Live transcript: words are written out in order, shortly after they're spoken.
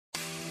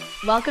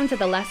Welcome to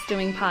the Less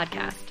Doing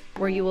podcast,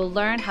 where you will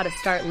learn how to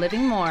start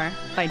living more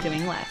by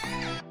doing less.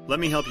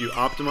 Let me help you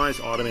optimize,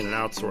 automate, and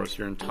outsource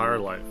your entire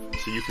life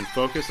so you can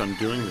focus on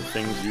doing the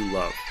things you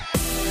love.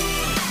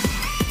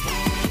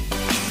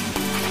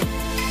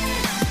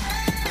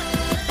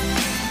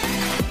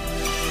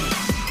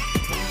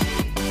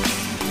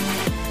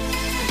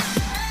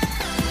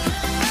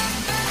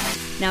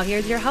 Now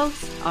here's your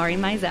host, Ari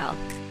Meisel.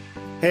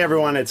 Hey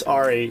everyone, it's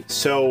Ari.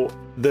 So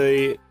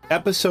the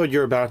episode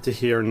you're about to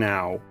hear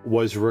now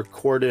was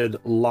recorded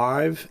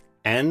live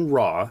and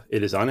raw,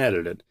 it is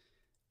unedited,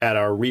 at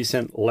our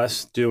recent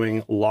Less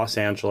Doing Los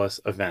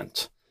Angeles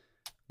event.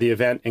 The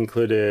event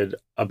included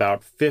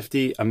about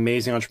 50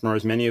 amazing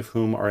entrepreneurs, many of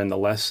whom are in the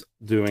Less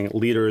Doing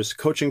Leaders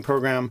coaching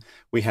program.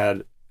 We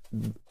had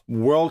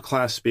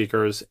world-class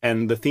speakers,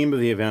 and the theme of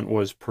the event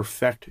was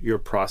Perfect Your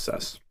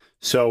Process.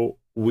 So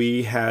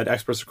we had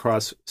experts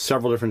across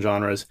several different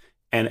genres,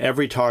 and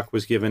every talk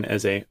was given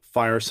as a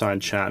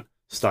fireside chat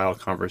style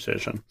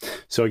conversation.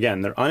 So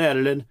again, they're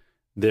unedited.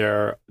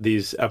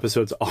 These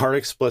episodes are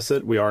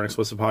explicit. We are an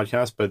explicit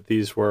podcast, but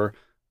these were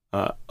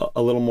a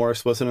little more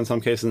explicit in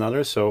some cases than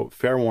others. So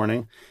fair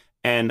warning.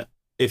 And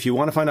if you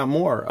want to find out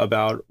more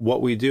about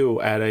what we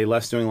do at a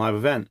Less Doing live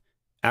event,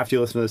 after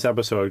you listen to this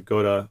episode,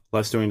 go to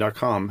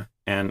lessdoing.com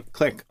and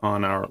click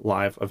on our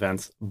live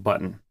events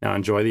button. Now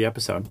enjoy the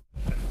episode.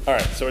 All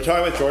right, so we're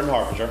talking with Jordan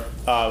Harbinger,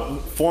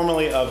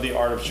 formerly of The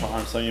Art of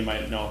Charm. Some of you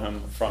might know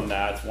him from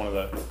that.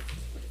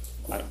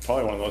 It's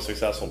probably one of the most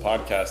successful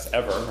podcasts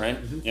ever, right?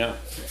 Mm-hmm. Yeah.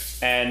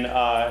 And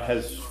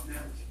has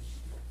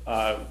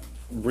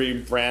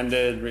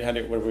rebranded, how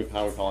are we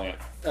calling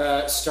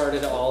it?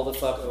 Started all the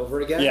fuck over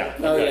again? Yeah.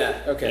 Oh,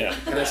 yeah. Okay. Yeah.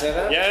 Can I say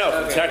that? Yeah,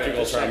 no, okay,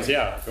 technical terms,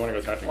 yeah. If you want to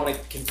go technical. I don't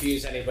want to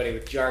confuse anybody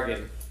with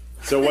jargon.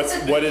 So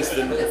what is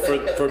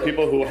for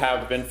people who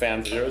have been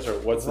fans of yours, or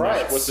what's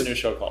the new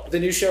show called? The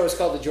new show is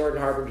called The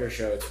Jordan Harbinger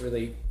Show. It's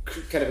really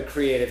kind of a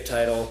creative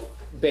title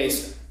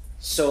based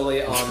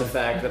solely on the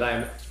fact that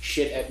I'm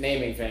shit at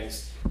naming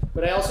things.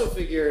 But I also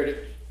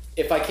figured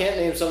if I can't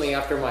name something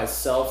after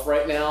myself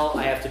right now,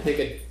 I have to pick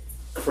a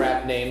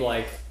crap name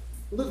like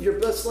Live Your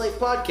Best Life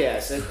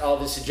Podcast and all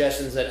the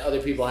suggestions that other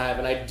people have,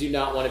 and I do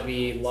not want to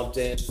be lumped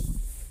in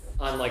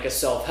on like a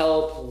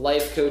self-help,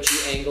 life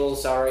coachy angle.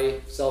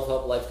 Sorry,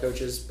 self-help life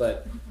coaches,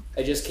 but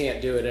I just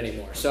can't do it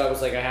anymore. So I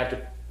was like, I had to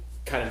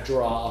kind of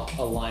draw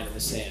a line in the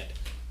sand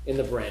in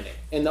the branding.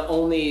 And the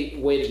only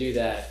way to do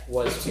that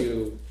was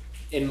to,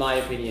 in my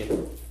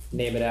opinion,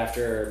 name it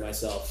after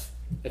myself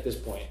at this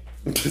point.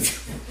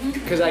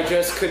 Because I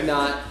just could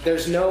not,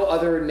 there's no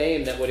other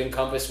name that would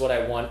encompass what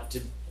I want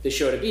the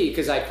show to be,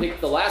 because I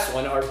picked the last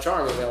one, Art of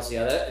Charm, and we'll see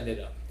how that ended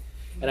up.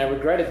 And I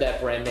regretted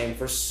that brand name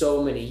for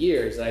so many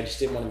years that I just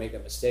didn't want to make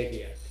that mistake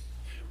again.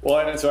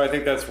 Well, and so I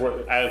think that's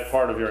worth, as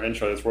part of your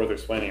intro, it's worth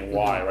explaining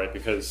why, mm-hmm. right?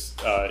 Because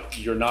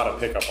you're not a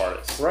pickup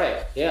artist.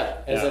 Right, yeah.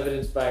 As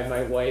evidenced by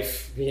my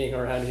wife being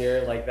around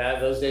here like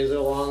that, those days are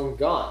long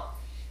gone.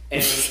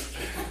 And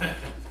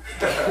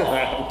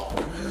got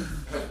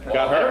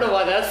her. I don't know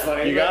why that's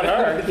funny. You got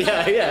her.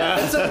 Yeah.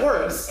 That's it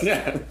works.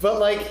 Yeah. But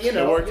like, it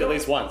worked at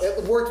least once.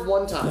 It worked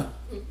one time.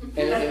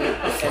 And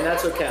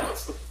that's what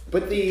counts.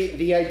 But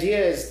the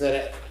idea is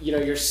that,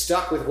 you're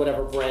stuck with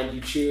whatever brand you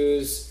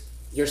choose.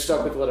 You're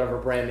stuck with whatever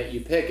brand that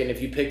you pick. And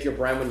if you pick your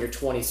brand when you're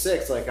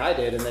 26, like I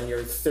did, and then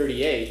you're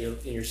 38,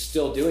 and you're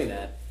still doing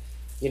that,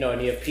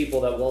 and you have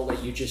people that won't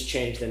let you just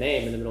change the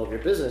name in the middle of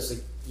your business,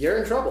 like, you're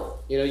in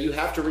trouble. You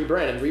have to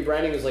rebrand. And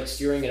rebranding is like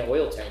steering an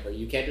oil tanker.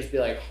 You can't just be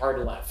like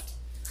hard left.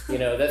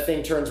 That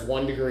thing turns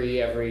 1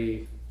 degree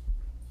every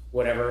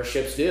whatever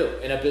ships do.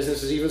 And a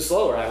business is even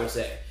slower, I would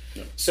say.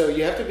 Yeah. So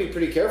you have to be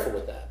pretty careful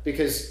with that,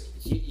 because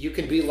you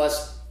can be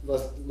less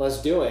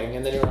doing,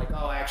 and then you're like,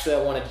 oh, actually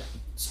I want to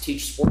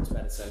teach sports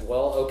medicine.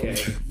 Well, okay,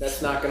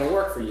 that's not going to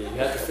work for you. You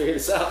have to figure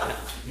this out,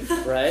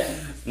 right?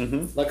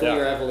 Mm-hmm. Luckily,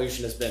 your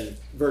evolution has been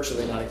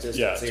virtually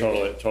non-existent. Yeah,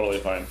 so totally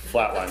fine.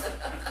 Flatline.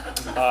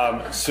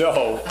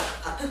 So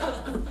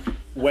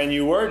when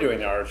you were doing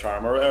The Art of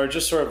Charm, or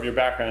just sort of your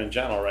background in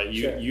general, right?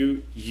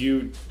 You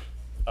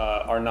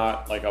are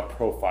not like a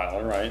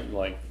profiler, right?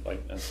 Like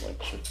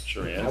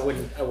Sheree is.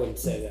 I wouldn't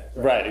say that.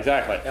 Right,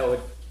 exactly. That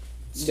would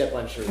step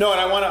on Sheree. No,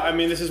 and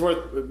this is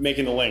worth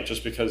making the link,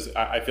 just because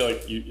I feel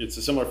like it's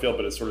a similar field,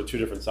 but it's sort of two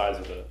different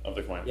sides of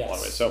the coin. Yes. In a lot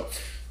of ways.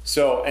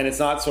 So, and it's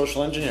not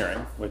social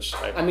engineering, which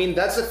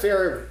that's a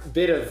fair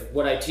bit of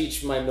what I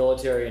teach my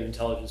military and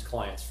intelligence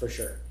clients, for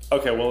sure.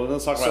 Okay, well,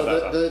 let's talk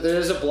about that. There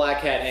is a black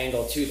hat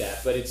angle to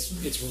that, but it's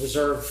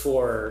reserved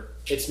for,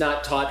 it's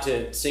not taught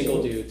to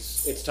single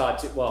dudes. It's taught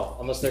to, well,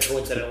 unless they're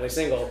coincidentally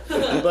single,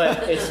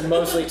 but it's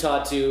mostly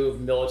taught to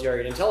military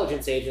and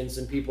intelligence agents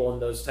and people in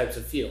those types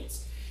of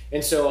fields.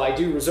 And so I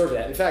do reserve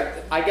that. In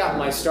fact, I got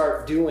my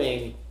start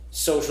doing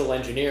social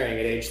engineering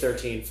at age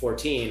 13,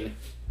 14,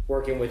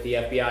 working with the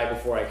FBI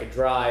before I could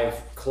drive,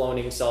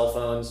 cloning cell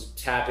phones,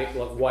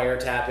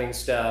 wiretapping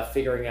stuff,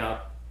 figuring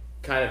out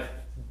kind of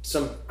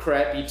some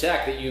crappy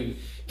tech that you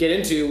get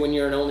into when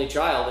you're an only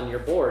child and you're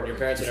bored and your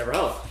parents are never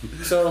home.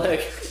 So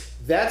like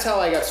That's how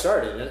I got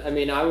started. I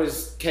mean, I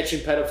was catching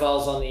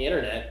pedophiles on the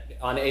internet,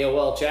 on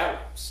AOL chat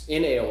rooms,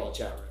 in AOL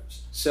chat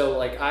rooms. So,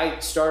 like, I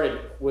started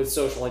with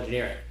social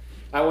engineering.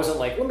 I wasn't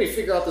like, let me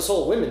figure out this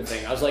whole women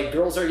thing. I was like,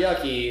 girls are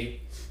yucky,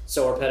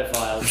 so are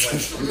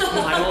pedophiles. Like,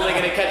 I'm only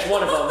going to catch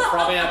one of them.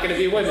 Probably not going to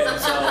be women,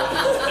 so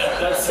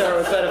let's start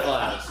with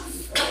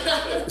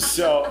pedophiles.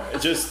 So,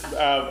 just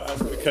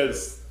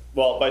because,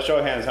 well, by show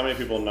of hands, how many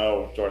people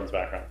know Jordan's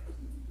background?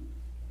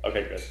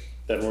 Okay, good.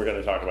 Then we're going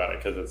to talk about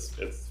it because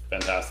it's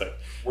fantastic.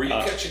 Were you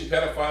catching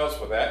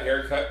pedophiles with that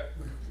haircut?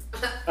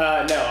 No,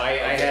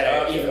 I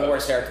had an even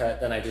worse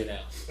haircut than I do now.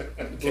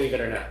 Believe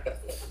it or not.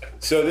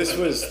 So this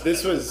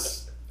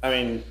was, I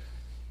mean,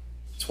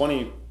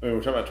 we're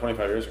talking about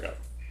 25 years ago.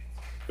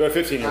 Or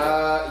 15 years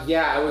ago.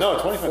 Yeah, I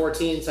was 25.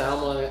 14, so how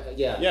long?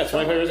 Yeah. Yeah,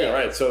 25 years ago,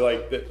 right. So,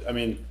 like,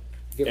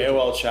 Give it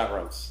AOL chat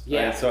rooms.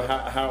 Yeah. Right? So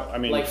how, I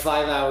mean. Like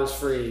 5 hours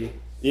free.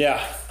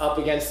 Yeah. Up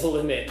against the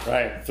limit.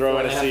 Right. Throw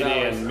in a CD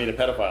hours. and meet a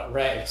pedophile.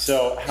 Right.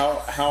 So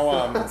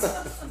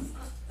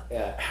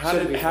yeah. how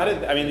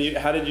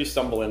did you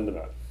stumble into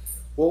that?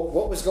 Well,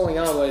 what was going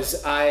on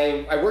was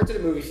I worked at a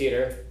movie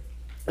theater,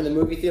 and the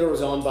movie theater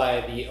was owned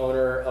by the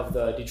owner of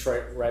the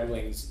Detroit Red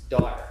Wings'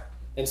 daughter.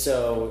 And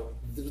so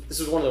this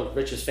was one of the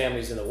richest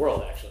families in the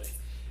world, actually.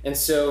 And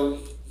so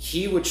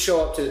he would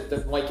show up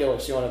to Mike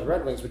Ilitch, the owner of the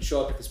Red Wings, would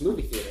show up at this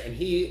movie theater, and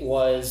he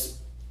was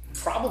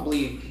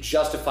probably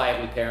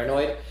justifiably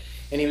paranoid,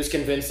 and he was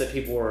convinced that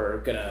people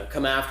were gonna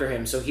come after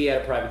him. So he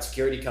had a private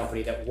security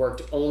company that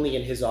worked only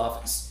in his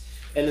office,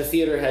 and the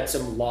theater had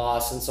some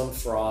loss and some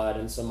fraud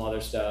and some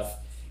other stuff.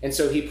 And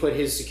so he put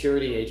his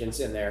security agents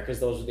in there because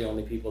those were the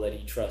only people that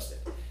he trusted.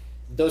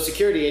 Those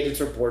security agents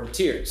were bored to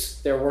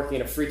tears. They're working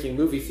in a freaking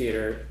movie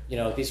theater. You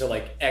know, these are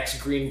like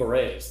ex-Green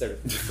Berets. They're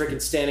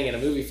freaking standing in a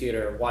movie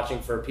theater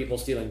watching for people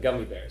stealing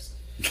gummy bears.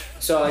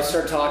 So I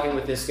start talking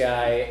with this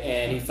guy,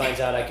 and he finds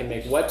out I can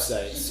make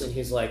websites. And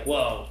he's like,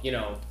 well, you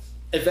know,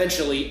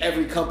 eventually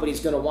every company's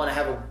going to want to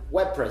have a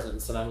web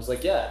presence. And I was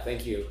like, yeah,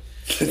 thank you,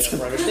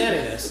 for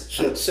understanding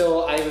this.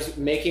 So I was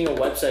making a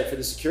website for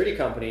the security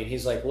company, and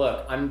he's like,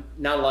 look, I'm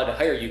not allowed to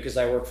hire you because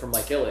I work for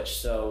Mike Ilitch.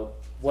 So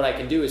what I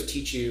can do is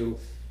teach you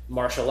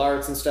martial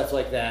arts and stuff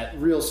like that,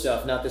 real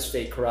stuff, not this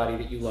fake karate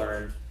that you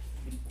learn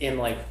in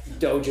like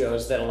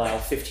dojos that allow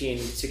 15,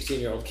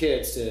 16-year-old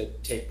kids to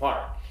take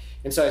part.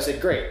 And so I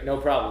said, great, no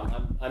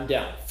problem, I'm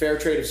down. Fair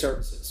trade of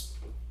services.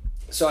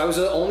 So I was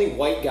the only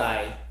white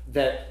guy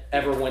that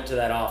ever went to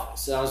that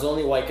office. And I was the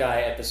only white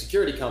guy at the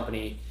security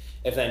company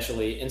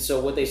eventually. And so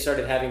what they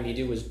started having me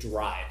do was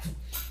drive.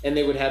 And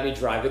they would have me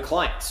drive the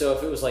client. So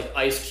if it was like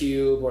Ice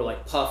Cube or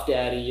like Puff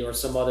Daddy or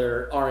some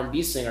other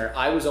R&B singer,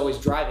 I was always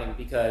driving,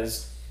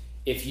 because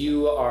if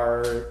you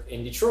are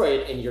in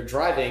Detroit and you're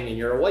driving and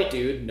you're a white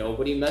dude,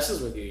 nobody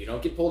messes with you. You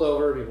don't get pulled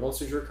over. People won't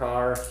search your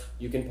car.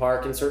 You can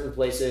park in certain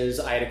places.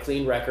 I had a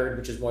clean record,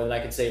 which is more than I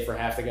could say for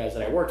half the guys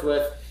that I worked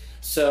with.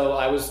 So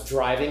I was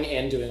driving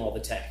and doing all the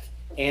tech.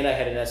 And I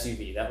had an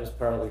SUV. That was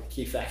probably the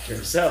key factor.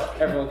 So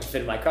everyone could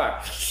fit in my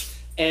car.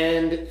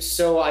 And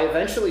so I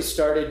eventually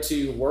started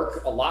to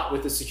work a lot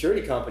with the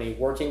security company,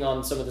 working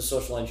on some of the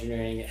social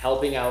engineering,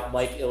 helping out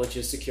Mike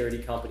Ilitch's security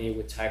company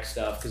with tech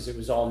stuff, because it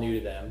was all new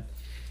to them.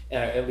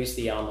 At least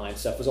the online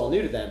stuff was all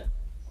new to them.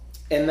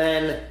 And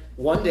then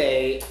one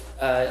day,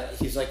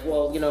 he's like,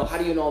 well, you know, how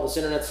do you know all this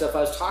internet stuff?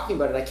 I was talking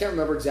about it. I can't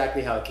remember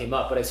exactly how it came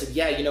up, but I said,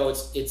 yeah, you know,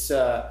 it's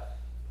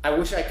I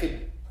wish I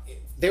could.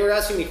 They were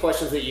asking me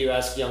questions that you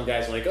ask young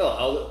guys, like,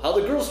 oh, how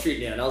the girls treat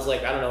you? And I was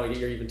like, I don't know what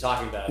you're even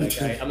talking about.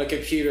 Like, I'm a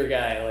computer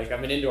guy. Like,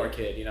 I'm an indoor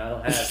kid. You know, I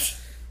don't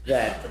have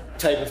that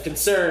type of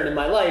concern in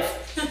my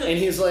life. And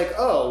he's like,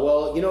 oh,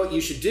 well, you know what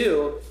you should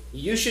do?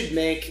 You should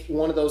make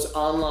one of those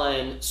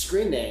online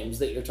screen names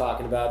that you're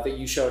talking about that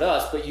you showed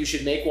us, but you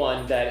should make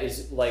one that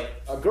is like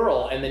a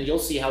girl, and then you'll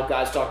see how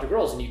guys talk to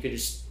girls, and you could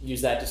just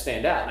use that to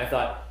stand out. And I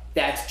thought,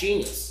 that's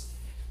genius.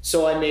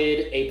 So I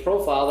made a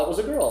profile that was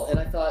a girl, and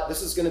I thought,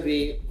 this is going to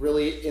be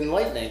really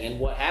enlightening. And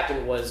what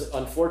happened was,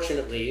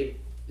 unfortunately,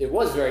 it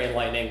was very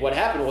enlightening. What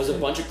happened was a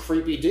bunch of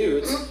creepy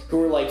dudes who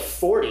were like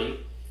 40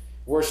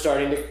 were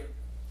starting to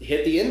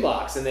hit the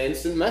inbox and the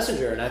instant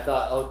messenger. And I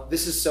thought, oh,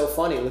 this is so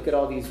funny. Look at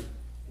all these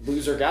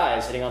loser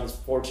guys hitting on this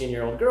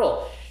 14-year-old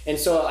girl. And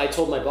so I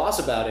told my boss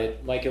about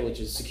it, Mike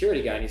Ilitch's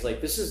security guy, and he's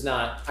like, this is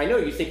not, I know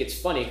you think it's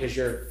funny because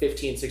you're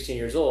 15, 16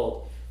 years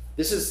old.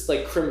 This is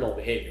like criminal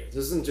behavior. This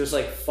isn't just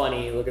like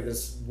funny, look at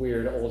this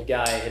weird old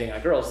guy hitting on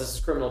girls. This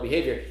is criminal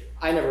behavior.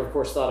 I never, of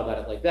course, thought about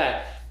it like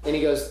that. And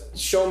he goes,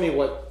 show me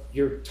what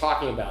you're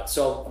talking about.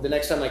 So the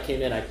next time I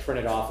came in, I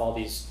printed off all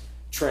these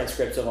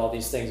transcripts of all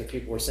these things that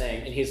people were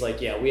saying. And he's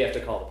like, yeah, we have to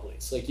call the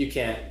police. Like, you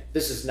can't,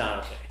 this is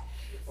not okay.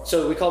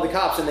 So we called the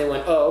cops, and they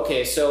went, oh,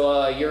 okay,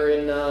 so you're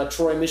in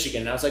Troy,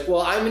 Michigan. And I was like,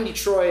 well, I'm in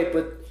Detroit,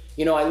 but,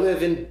 you know, I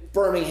live in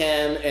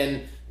Birmingham,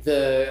 and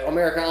the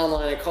America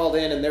Online, I called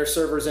in, and their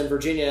server's in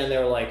Virginia, and they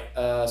were like,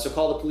 so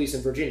call the police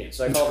in Virginia.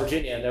 So I called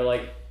Virginia, and they're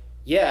like,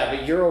 yeah,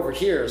 but you're over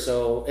here.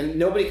 So, and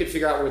nobody could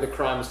figure out where the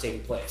crime was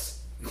taking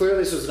place. Clearly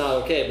this was not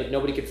okay, but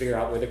nobody could figure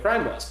out where the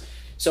crime was.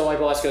 So my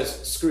boss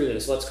goes, screw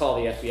this, let's call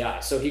the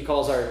FBI. So he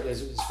calls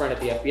his friend at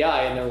the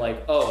FBI, and they're like,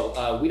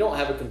 we don't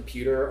have a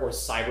computer or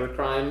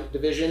cybercrime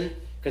division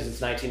because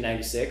it's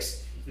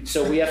 1996.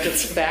 So we have to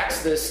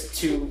fax this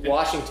to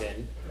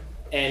Washington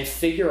and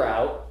figure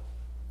out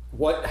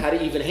how to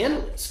even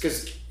handle this.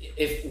 Because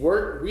if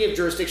we have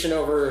jurisdiction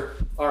over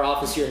our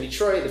office here in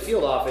Detroit, the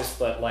field office,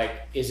 but like,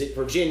 is it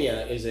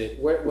Virginia? Is it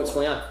what's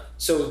going on?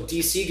 So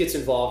DC gets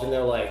involved, and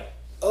they're like,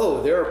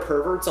 oh, there are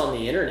perverts on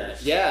the internet.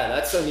 Yeah,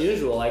 that's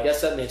unusual. I guess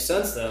that makes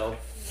sense, though.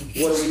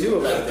 What do we do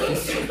about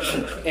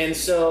this? And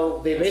so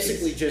they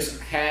basically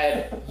just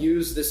had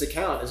used this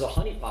account as a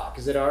honeypot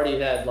because it already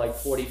had like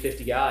 40,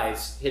 50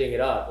 guys hitting it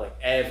up like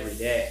every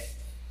day.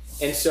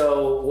 And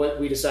so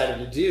what we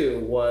decided to do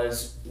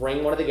was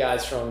bring one of the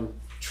guys from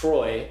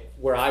Troy,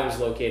 where I was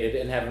located,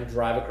 and have him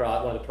drive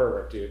across, one of the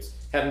pervert dudes,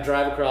 have him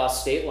drive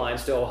across state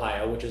lines to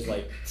Ohio, which is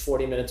like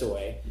 40 minutes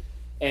away.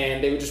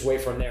 And they would just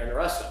wait for him there and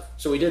arrest him.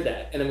 So we did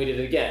that, and then we did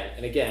it again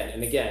and again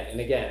and again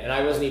and again. And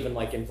I wasn't even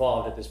like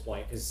involved at this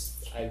point because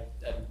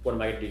what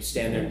am I gonna do?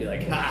 Stand there and be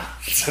like, ha,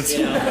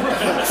 you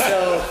know?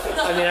 So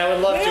I mean, I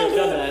would love to have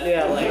done that.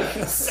 Yeah,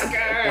 like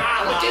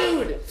sucker,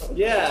 dude.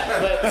 Yeah,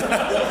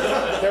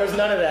 but there was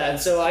none of that. And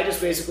so I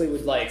just basically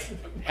would like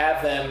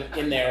have them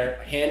in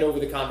there, hand over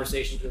the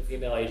conversation to a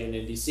female agent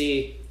in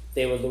DC.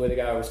 They would lure the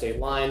guy over state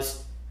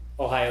lines.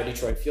 Ohio,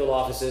 Detroit field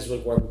offices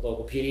would work with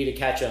local PD to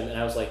catch them, and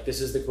I was like,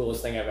 this is the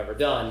coolest thing I've ever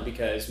done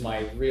because my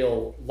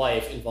real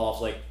life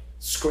involves like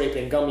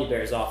scraping gummy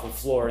bears off of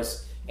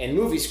floors and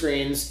movie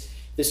screens.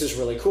 This is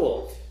really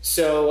cool.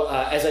 So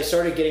as I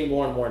started getting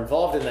more and more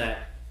involved in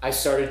that, I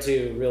started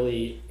to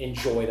really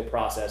enjoy the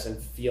process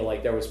and feel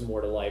like there was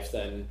more to life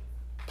than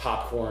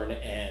popcorn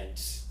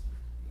and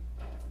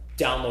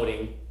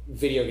downloading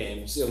video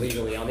games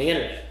illegally on the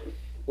internet,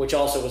 which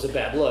also was a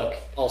bad look,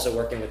 also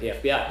working with the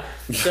FBI.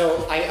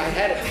 So I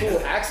had cool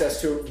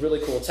access to really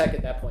cool tech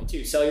at that point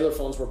too. Cellular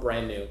phones were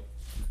brand new.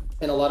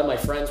 And a lot of my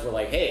friends were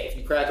like, hey, if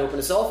you crack open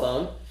a cell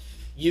phone,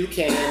 you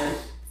can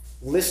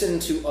listen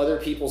to other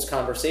people's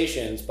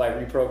conversations by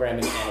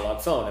reprogramming an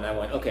analog phone. And I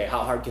went, okay, how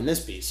hard can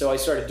this be? So I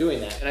started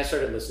doing that, and I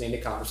started listening to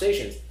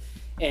conversations.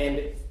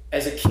 And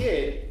as a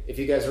kid, if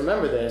you guys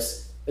remember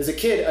this, as a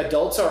kid,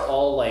 adults are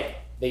all like,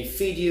 they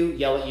feed you,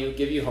 yell at you,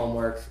 give you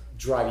homework,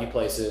 drive you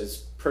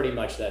places. Pretty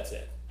much that's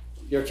it.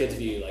 Your kids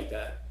view you like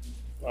that,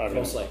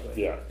 most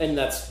likely. Yeah. And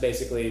that's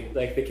basically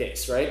like the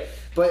case, right?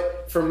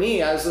 But for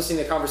me, I was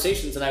listening to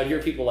conversations, and I would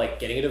hear people like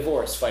getting a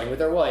divorce, fighting with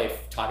their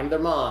wife, talking to their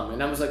mom,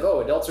 and I was like,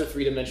 oh, adults are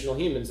three-dimensional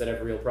humans that have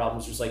real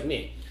problems just like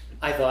me.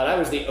 I thought I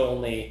was the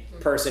only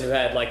person who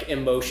had like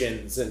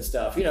emotions and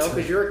stuff, you know,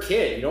 because you're a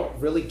kid, you don't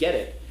really get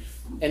it.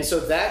 And so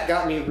that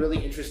got me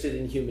really interested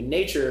in human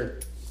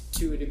nature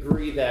to a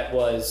degree that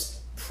was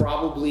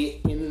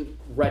probably in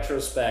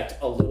retrospect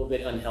a little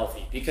bit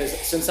unhealthy, because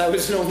since I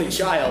was an only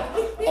child,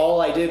 all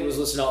I did was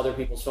listen to other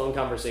people's phone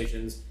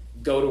conversations,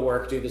 go to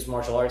work, do this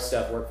martial arts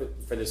stuff, work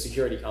for the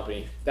security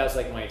company. That was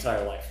like my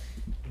entire life.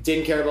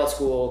 Didn't care about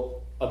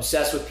school,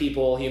 obsessed with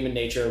people, human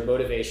nature,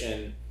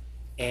 motivation,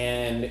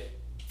 and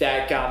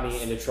that got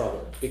me into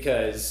trouble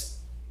because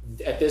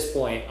at this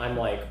point I'm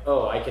like,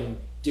 oh, I can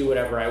do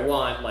whatever I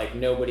want, like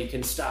nobody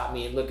can stop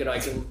me, look at I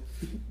can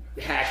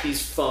hack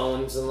these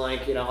phones and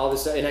like, you know, all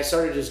this stuff. And I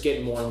started just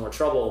getting more and more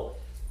trouble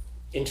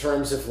in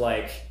terms of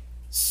like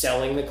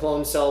selling the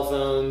clone cell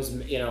phones.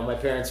 You know, my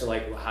parents are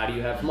like, well, how do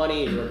you have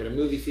money? You work at a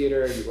movie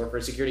theater, you work for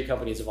a security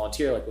company as a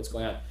volunteer, like what's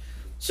going on?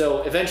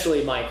 So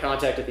eventually my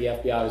contact at the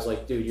FBI was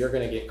like, dude, you're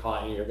going to get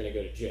caught and you're going to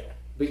go to jail,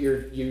 but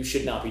you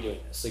should not be doing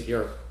this. Like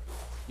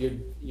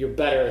you're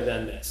better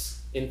than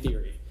this in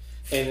theory.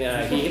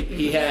 And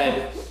he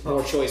had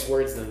more choice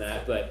words than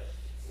that, but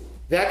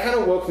that kind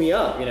of woke me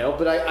up, you know,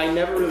 but I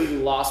never really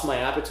lost my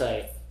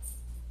appetite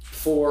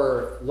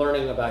for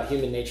learning about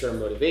human nature and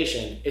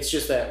motivation. It's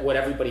just that what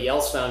everybody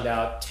else found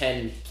out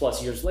 10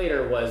 plus years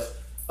later was,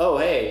 oh,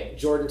 hey,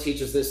 Jordan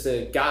teaches this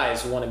to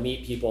guys who want to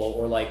meet people,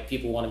 or like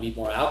people want to be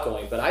more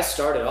outgoing. But I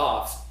started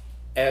off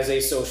as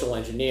a social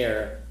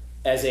engineer,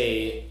 as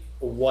a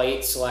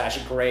white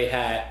 / gray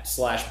hat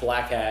 /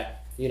 black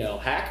hat, you know,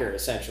 hacker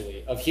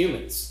essentially of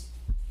humans.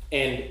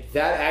 And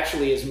that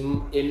actually is,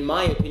 in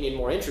my opinion,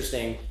 more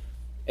interesting,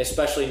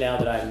 especially now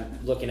that I'm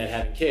looking at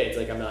having kids.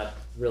 Like I'm not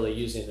really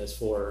using this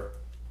for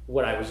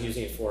what I was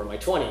using it for in my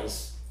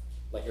 20s.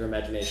 Let your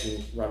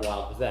imagination run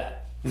wild with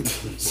that.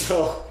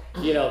 So,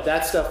 you know,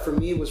 that stuff for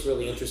me was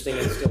really interesting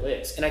and still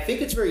is. And I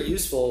think it's very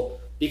useful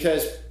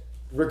because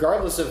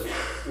regardless of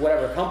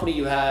whatever company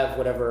you have,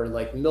 whatever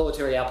like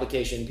military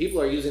application, people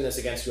are using this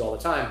against you all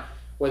the time,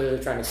 whether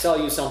they're trying to sell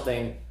you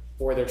something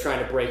or they're trying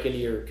to break into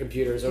your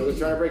computers or they're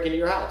trying to break into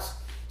your house.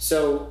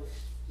 So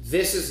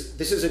this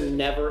is a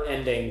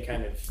never-ending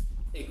kind of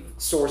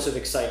source of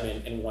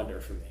excitement and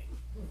wonder for me.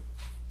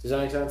 Does that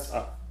make sense?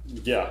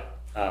 Yeah,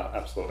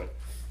 absolutely.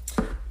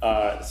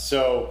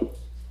 So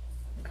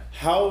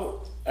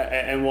how,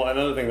 and well,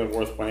 another thing that's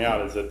worth pointing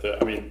out is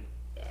that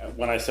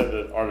when I said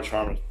that Art of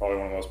Charm is probably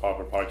one of the most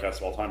popular podcasts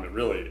of all time, it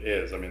really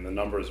is. I mean, the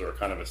numbers are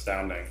kind of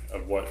astounding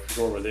of what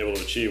Jordan was able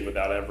to achieve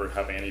without ever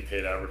having any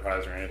paid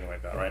advertising or anything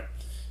like that, right?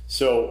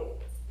 So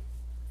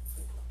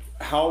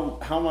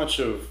how much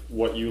of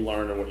what you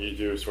learn and what you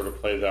do sort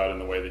of plays out in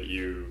the way that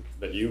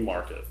you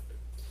market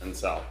and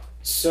sell?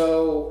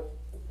 So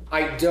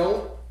I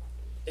don't.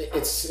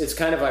 It's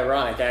kind of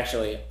ironic,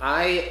 actually.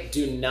 I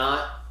do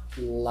not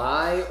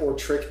lie or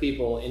trick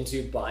people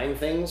into buying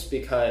things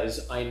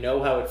because I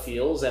know how it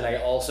feels, and I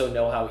also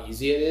know how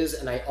easy it is,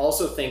 and I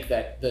also think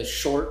that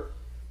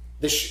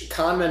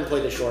con men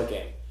play the short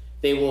game.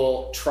 They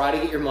will try to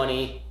get your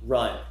money,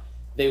 run.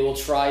 They will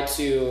try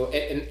to,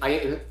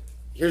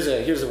 here's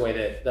a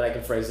way that I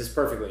can phrase this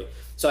perfectly.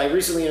 So I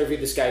recently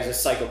interviewed this guy who's a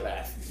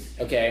psychopath,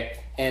 okay?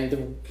 And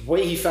the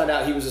way he found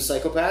out he was a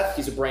psychopath,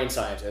 he's a brain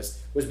scientist,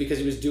 was because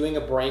he was doing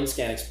a brain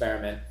scan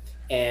experiment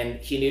and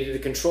he needed a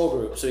control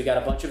group. So he got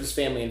a bunch of his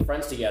family and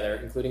friends together,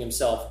 including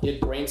himself,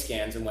 did brain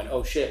scans and went,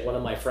 oh shit, one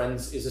of my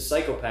friends is a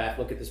psychopath,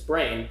 look at this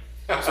brain.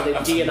 So they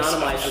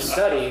de-anonymized the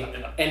study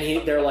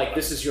and they're like,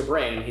 this is your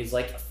brain. And he's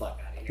like, get the fuck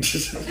out of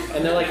here.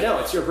 And they're like, no,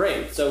 it's your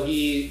brain. So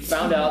he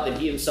found out that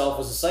he himself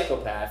was a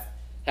psychopath,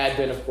 had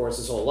been, of course,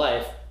 his whole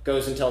life,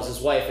 goes and tells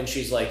his wife, and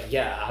she's like,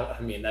 yeah,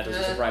 I mean, that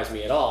doesn't surprise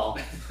me at all,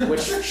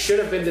 which should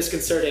have been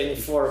disconcerting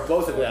for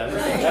both of them.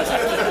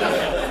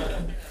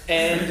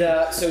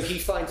 And so he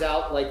finds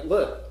out, like,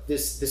 look,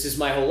 this is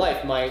my whole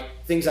life. My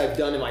things I've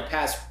done in my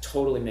past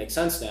totally make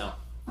sense now.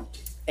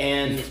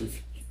 And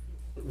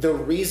the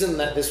reason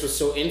that this was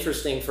so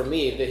interesting for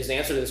me, that his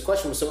answer to this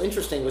question was so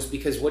interesting, was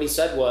because what he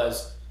said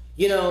was,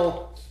 you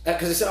know,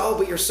 because I said, oh,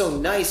 but you're so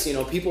nice. You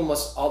know, people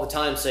must all the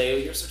time say, oh,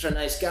 you're such a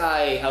nice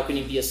guy. How can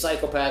you be a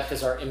psychopath?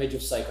 Because our image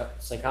of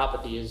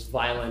psychopathy is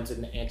violent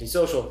and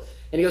antisocial.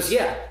 And he goes,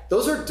 yeah,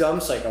 those are dumb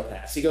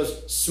psychopaths. He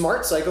goes,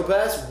 smart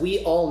psychopaths, we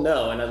all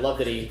know. And I love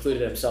that he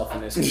included himself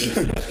in this.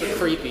 It's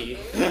creepy,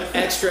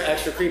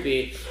 extra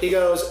creepy. He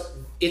goes,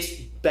 it's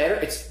better.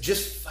 It's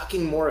just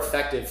fucking more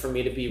effective for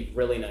me to be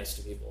really nice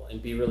to people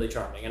and be really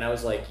charming. And I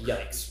was like,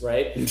 yikes,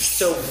 right?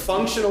 So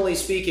functionally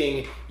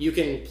speaking, you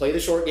can play the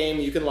short game,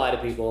 you can lie to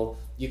people,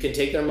 you can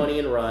take their money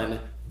and run,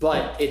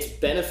 but it's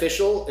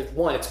beneficial.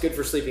 One, it's good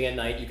for sleeping at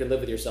night, you can live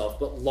with yourself,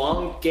 but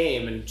long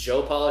game, and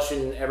Joe Polish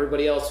and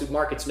everybody else who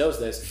markets knows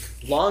this,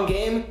 long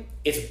game,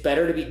 it's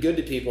better to be good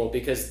to people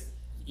because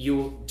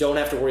you don't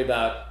have to worry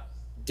about,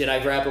 did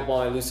I wrap up all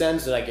my loose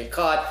ends? Did I get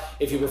caught?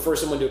 If you refer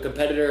someone to a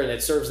competitor and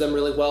it serves them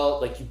really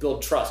well, like, you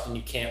build trust and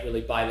you can't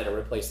really buy that or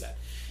replace that.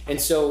 And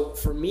so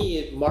for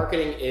me,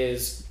 marketing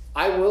is,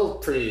 I will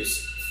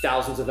produce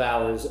thousands of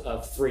hours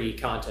of free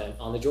content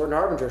on the Jordan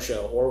Harbinger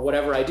show or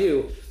whatever I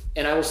do.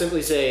 And I will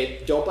simply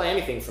say, don't buy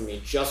anything from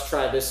me. Just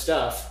try this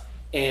stuff.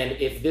 And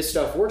if this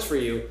stuff works for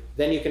you,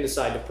 then you can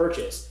decide to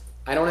purchase.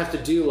 I don't have to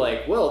do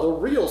like, well, the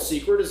real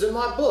secret is in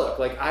my book.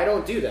 Like, I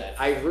don't do that.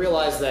 I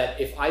realize that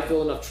if I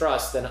build enough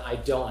trust, then I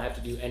don't have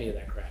to do any of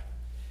that crap.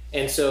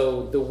 And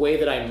so the way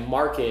that I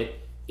market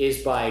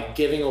is by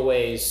giving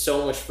away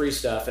so much free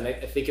stuff. And I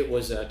think it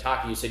was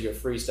Taki, you said your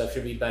free stuff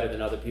should be better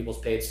than other people's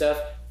paid stuff.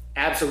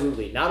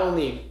 Absolutely. Not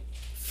only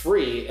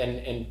free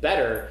and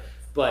better,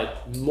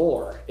 but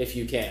more if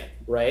you can,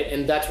 right?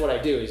 And that's what I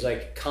do, is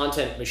like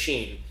content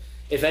machine.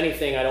 If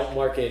anything, I don't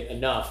market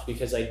enough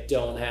because I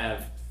don't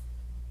have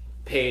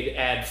paid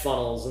ad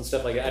funnels and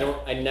stuff like that.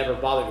 I never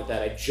bothered with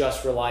that. I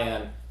just rely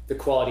on the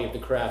quality of the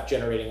craft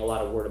generating a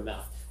lot of word of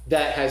mouth.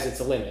 That has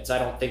its limits. I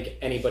don't think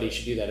anybody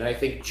should do that. And I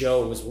think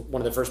Joe was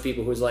one of the first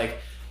people who was like,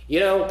 you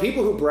know,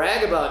 people who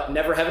brag about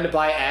never having to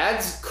buy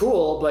ads,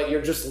 cool, but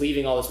you're just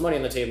leaving all this money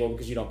on the table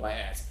because you don't buy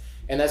ads.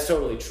 And that's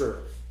totally true.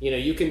 You know,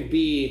 you can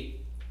be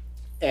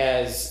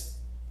as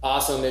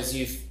awesome as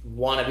you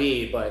want to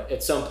be, but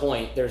at some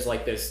point there's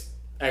like this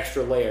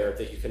extra layer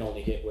that you can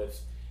only hit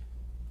with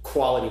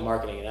quality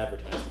marketing and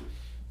advertising.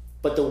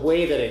 But the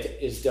way that it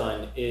is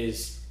done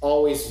is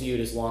always viewed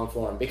as long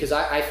form, because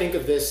I think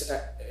of this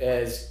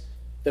as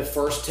the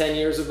first 10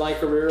 years of my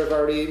career have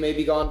already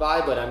maybe gone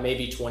by, but I'm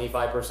maybe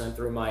 25%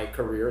 through my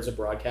career as a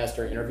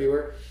broadcaster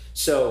interviewer.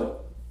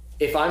 So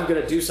if I'm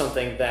going to do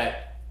something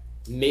that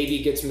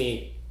maybe gets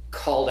me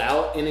called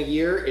out in a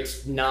year,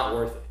 it's not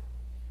worth it,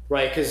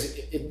 right? Because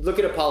look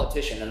at a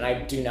politician, and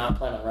I do not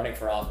plan on running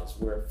for office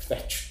where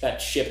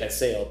that ship has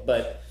sailed,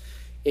 but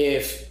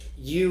if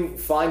you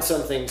find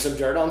some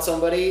dirt on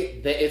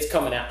somebody, it's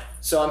coming out.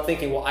 So I'm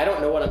thinking, well, I don't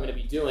know what I'm going to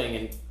be doing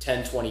in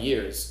 10, 20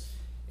 years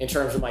in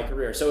terms of my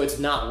career. So it's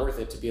not worth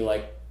it to be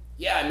like,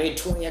 yeah, I made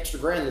 20 extra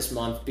grand this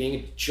month being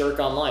a jerk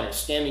online or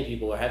scamming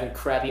people or having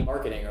crappy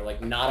marketing or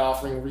like not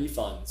offering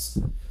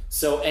refunds.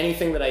 So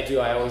anything that I do,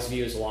 I always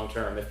view as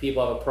long-term. If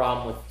people have a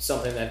problem with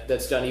something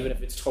that's done, even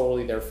if it's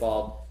totally their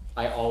fault,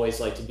 I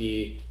always like to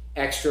be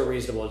extra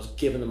reasonable, just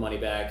give them the money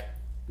back,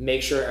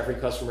 make sure every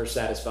customer is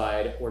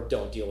satisfied, or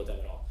don't deal with them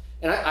at all.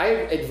 And I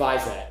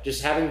advise that.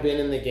 Just having been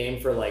in the game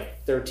for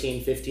like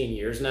 13, 15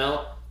 years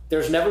now,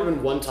 there's never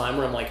been one time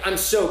where I'm like, I'm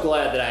so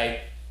glad that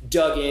I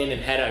dug in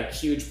and had a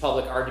huge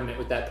public argument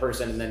with that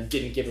person and then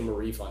didn't give him a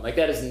refund. Like,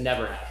 that has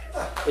never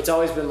happened. It's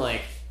always been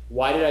like,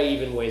 why did I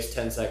even waste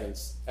 10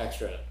 seconds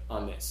extra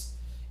on this?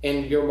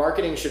 And your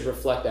marketing should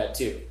reflect that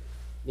too.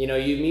 You know,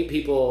 you meet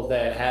people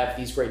that have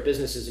these great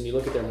businesses and you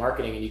look at their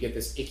marketing and you get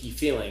this icky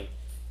feeling.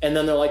 And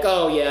then they're like,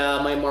 oh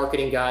yeah, my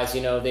marketing guys,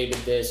 they did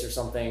this or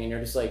something. And you're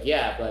just like,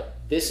 yeah, but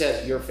this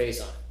has your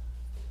face on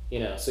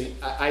it. So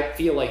I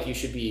feel like you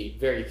should be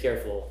very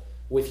careful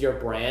with your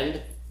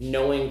brand,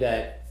 knowing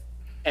that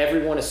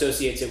everyone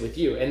associates it with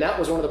you. And that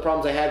was one of the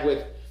problems I had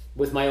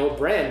with my old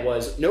brand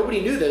was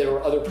nobody knew that there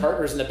were other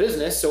partners in the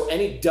business. So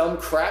any dumb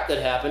crap that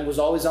happened was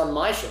always on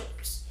my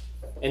shoulders.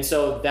 And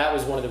so that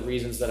was one of the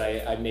reasons that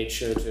I made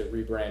sure to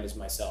rebrand as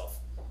myself,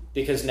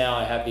 because now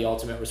I have the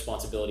ultimate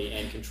responsibility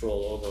and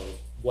control over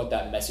what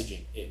that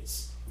messaging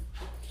is.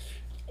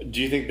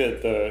 Do you think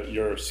that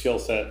your skill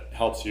set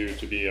helps you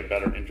to be a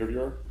better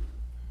interviewer?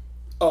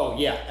 Oh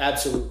yeah,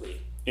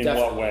 absolutely. In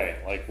Definitely. what way?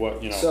 Like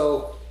what,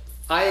 So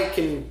I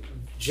can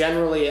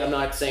generally, I'm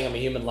not saying I'm a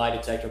human lie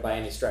detector by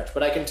any stretch,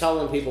 but I can tell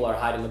when people are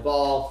hiding the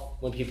ball,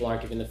 when people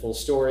aren't giving the full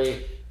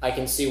story. I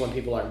can see when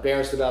people are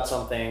embarrassed about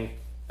something.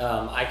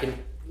 I can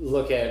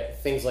look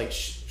at things like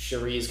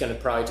Cherie's going to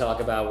probably talk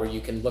about, where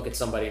you can look at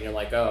somebody and you're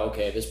like, oh,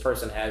 okay, this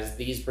person has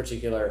these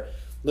particular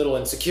little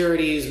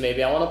insecurities.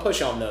 Maybe I want to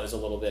push on those a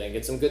little bit and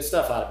get some good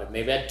stuff out of it.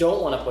 Maybe I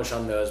don't want to push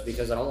on those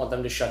because I don't want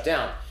them to shut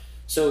down.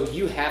 So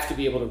you have to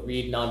be able to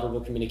read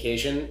nonverbal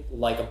communication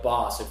like a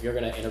boss. If you're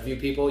going to interview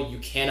people, you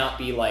cannot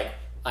be like,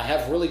 I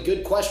have really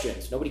good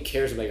questions. Nobody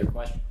cares about your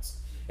questions.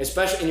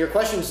 Especially in your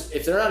questions,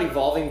 if they're not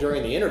evolving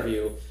during the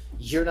interview,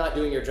 you're not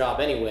doing your job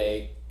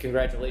anyway.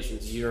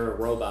 Congratulations, you're a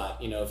robot.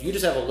 If you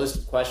just have a list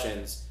of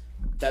questions,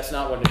 that's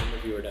not what an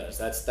interviewer does.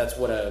 That's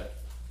what a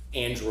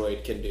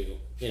android can do.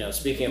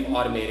 Speaking of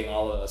automating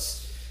all of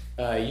us,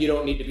 you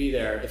don't need to be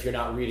there if you're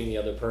not reading the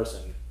other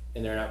person,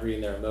 and they're not reading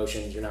their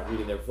emotions. You're not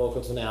reading their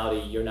vocal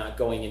tonality. You're not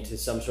going into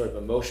some sort of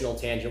emotional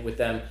tangent with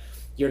them.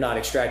 You're not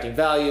extracting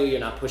value. You're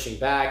not pushing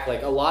back.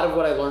 Like a lot of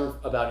what I learned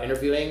about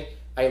interviewing,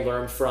 I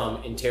learned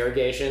from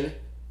interrogation,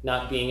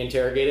 not being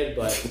interrogated,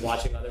 but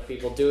watching other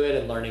people do it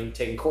and learning,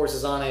 taking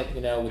courses on it,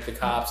 with the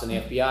cops and the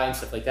FBI and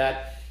stuff like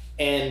that.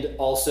 And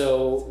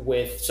also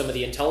with some of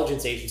the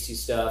intelligence agency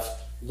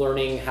stuff,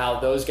 learning how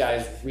those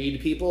guys read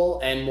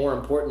people, and more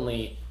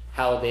importantly,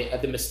 how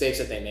the mistakes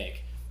that they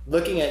make.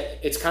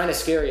 It's kind of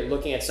scary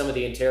looking at some of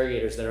the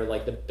interrogators that are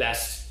like the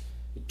best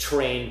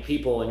trained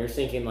people, and you're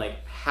thinking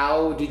like,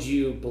 how did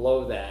you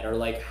blow that? Or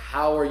like,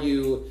 how are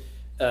you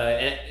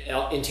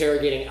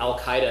interrogating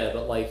Al-Qaeda,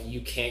 but like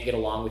you can't get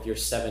along with your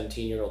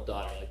 17-year-old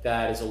daughter? Like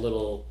that is a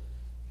little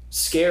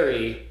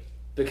scary,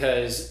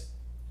 because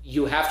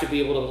you have to be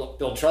able to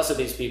build trust with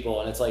these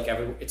people. And it's like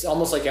it's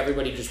almost like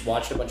everybody just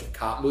watched a bunch of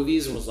cop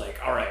movies and was like,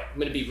 all right, I'm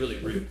going to be really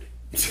rude.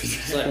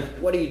 It's like,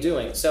 what are you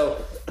doing?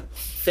 So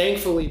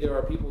thankfully, there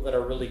are people that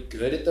are really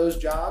good at those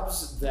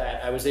jobs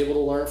that I was able to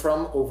learn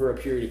from over a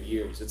period of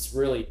years. It's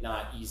really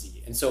not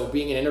easy. And so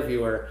being an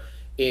interviewer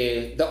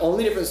is the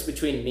only difference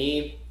between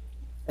me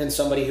and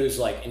somebody who's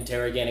like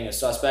interrogating a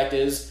suspect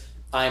is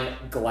I'm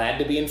glad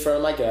to be in front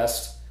of my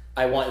guest.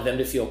 I want them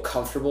to feel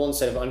comfortable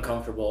instead of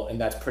uncomfortable. And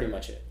that's pretty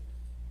much it.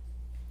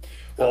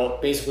 Well,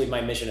 basically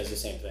my mission is the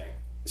same thing,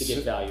 to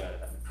get value out of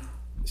them.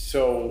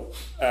 So,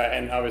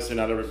 and obviously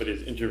not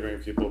everybody's interviewing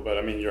people, but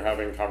I mean, you're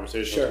having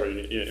conversations where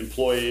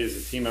employees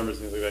and team members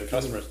and things like that, and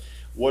customers.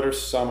 What are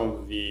some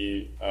of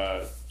the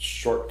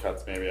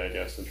shortcuts, maybe, I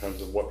guess, in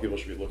terms of what people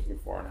should be looking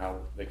for and how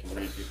they can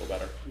read people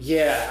better?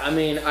 Yeah, I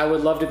mean, I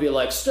would love to be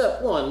like,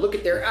 step one, look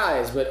at their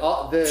eyes. But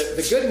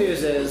the good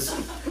news is,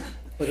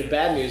 or the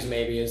bad news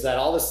maybe, is that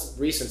all this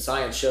recent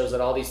science shows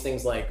that all these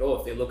things like,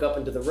 if they look up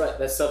into the right,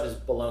 that stuff is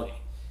baloney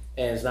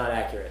and it's not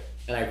accurate.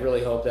 And I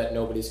really hope that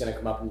nobody's going to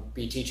come up and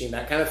be teaching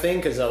that kind of thing,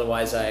 because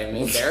otherwise I'm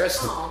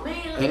embarrassed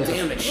and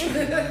damaged.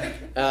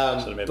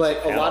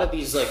 But a lot of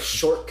these like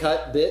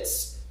shortcut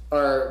bits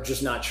are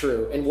just not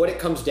true. And what it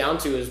comes down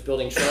to is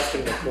building trust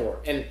and rapport.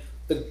 And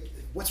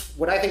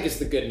what I think is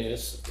the good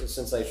news,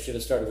 since I should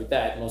have started with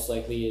that, most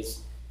likely,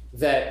 is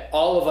that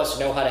all of us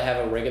know how to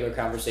have a regular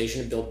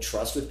conversation and build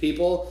trust with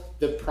people.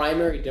 The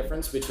primary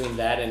difference between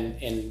that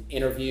and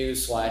interview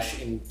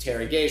 /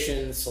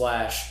 interrogation /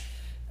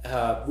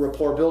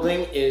 rapport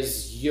building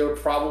is you're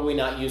probably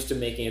not used to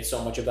making it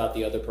so much about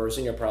the other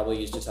person. You're probably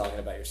used to talking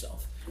about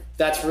yourself.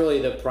 That's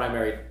really the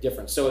primary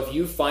difference. So if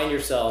you find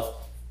yourself,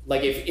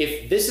 like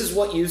if this is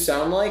what you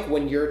sound like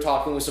when you're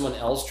talking with someone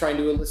else trying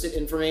to elicit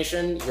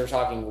information, you're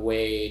talking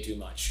way too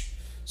much.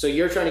 So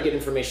you're trying to get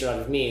information out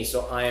of me,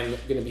 so I'm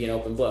going to be an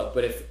open book.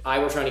 But if I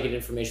were trying to get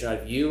information out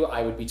of you,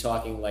 I would be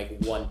talking like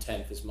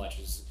 1/10 as much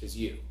as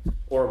you,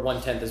 or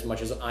 1/10 as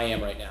much as I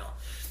am right now.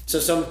 So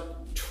some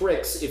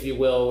tricks, if you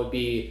will, would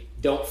be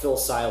don't fill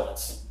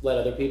silence. Let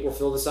other people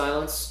fill the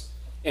silence.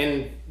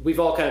 And we've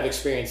all kind of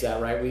experienced that,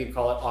 right? We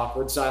call it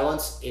awkward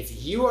silence.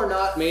 If you are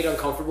not made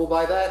uncomfortable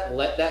by that,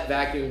 let that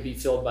vacuum be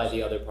filled by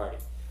the other party.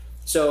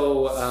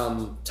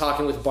 So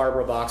talking with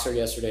Barbara Boxer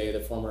yesterday, the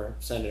former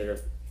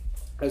senator,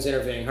 I was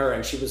interviewing her,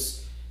 and she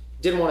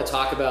didn't want to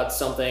talk about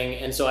something,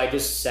 and so I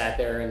just sat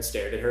there and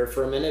stared at her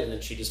for a minute, and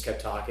then she just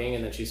kept talking,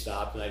 and then she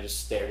stopped, and I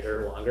just stared at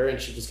her longer, and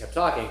she just kept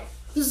talking.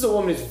 This is a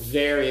woman who's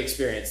very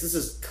experienced. This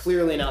is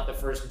clearly not the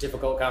first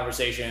difficult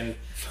conversation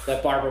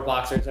that Barbara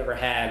Boxer's ever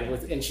had,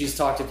 and she's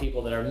talked to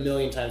people that are a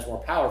million times more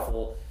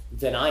powerful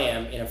than I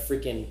am in a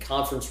freaking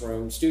conference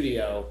room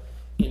studio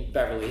in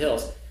Beverly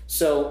Hills.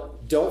 So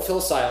don't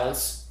fill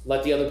silence.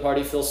 Let the other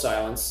party fill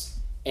silence.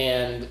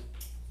 And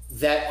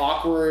that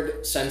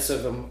awkward sense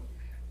of,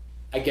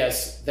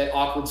 that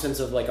awkward sense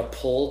of like a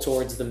pull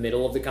towards the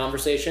middle of the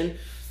conversation,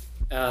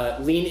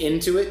 lean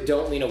into it,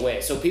 don't lean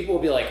away. So people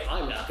will be like,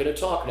 I'm not going to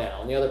talk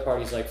now. And the other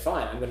party's like,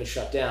 fine, I'm going to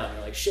shut down. And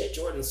you're like, shit,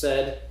 Jordan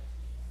said,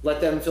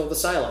 let them fill the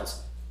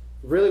silence.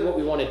 Really what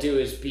we want to do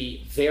is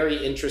be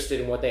very interested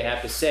in what they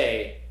have to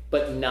say,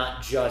 but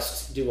not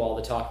just do all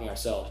the talking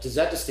ourselves. Does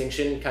that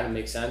distinction kind of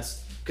make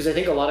sense? Because I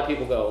think a lot of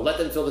people go, let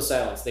them fill the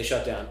silence, they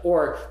shut down.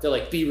 Or they're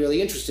like, be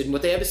really interested in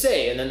what they have to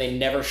say, and then they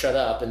never shut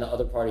up and the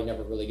other party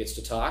never really gets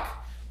to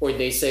talk. Or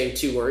they say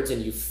 2 words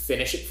and you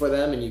finish it for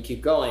them and you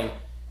keep going.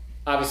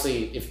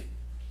 Obviously, if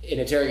an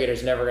interrogator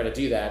is never going to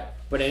do that,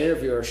 but an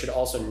interviewer should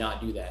also not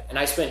do that. And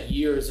I spent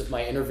years of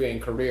my interviewing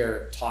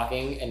career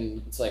talking,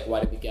 and it's like, why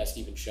did the guest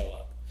even show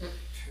up?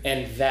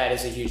 And that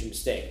is a huge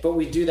mistake. But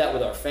we do that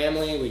with our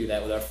family, we do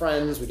that with our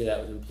friends, we do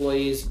that with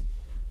employees.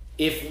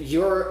 If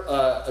you're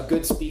a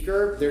good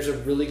speaker, there's a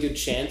really good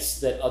chance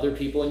that other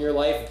people in your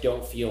life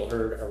don't feel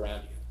heard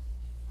around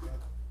you.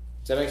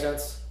 Does that make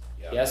sense?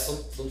 Yeah. Yes?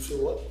 Some feel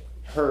what?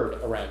 Heard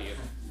around you.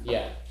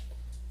 Yeah.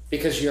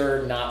 Because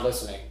you're not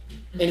listening.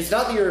 And it's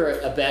not that you're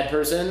a bad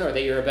person or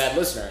that you're a bad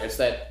listener. It's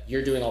that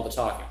you're doing all the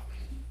talking.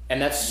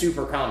 And that's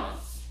super common.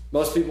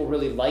 Most people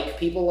really like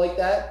people like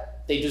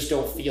that. They just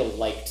don't feel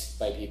liked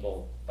by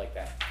people like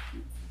that.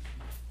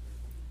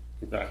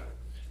 Okay.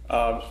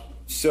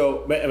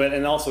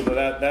 And also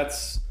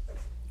that's,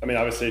 I mean,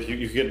 obviously if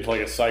you get into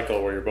like a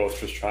cycle where you're both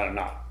just trying to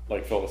not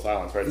like fill the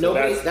silence, right? So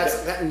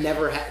that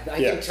never happened. I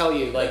can tell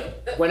you,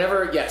 like,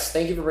 whenever, yes,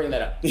 thank you for bringing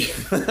that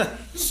up.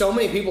 So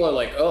many people are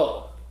like,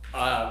 well,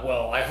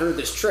 I heard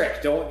this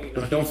trick.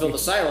 Don't fill the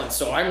silence,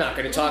 so I'm not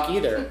going to talk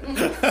either.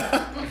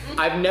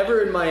 I've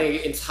never in my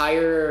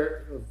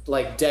entire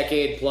like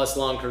decade plus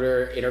long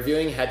career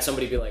interviewing had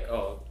somebody be like,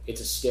 oh,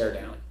 it's a stare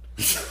down.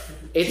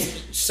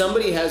 It's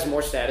somebody has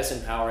more status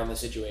and power in the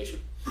situation.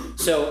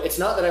 So it's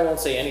not that I won't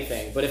say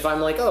anything, but if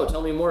I'm like, oh,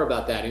 tell me more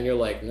about that, and you're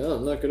like, no,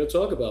 I'm not going to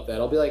talk about that,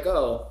 I'll be like,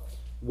 oh,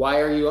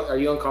 why are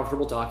you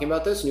uncomfortable talking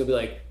about this? And you'll be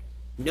like,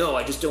 no,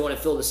 I just don't want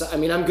to fill this. I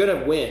mean, I'm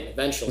gonna win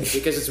eventually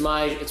because it's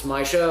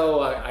my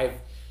show. I've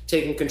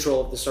taken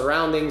control of the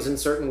surroundings in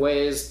certain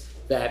ways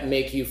that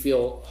make you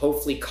feel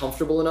hopefully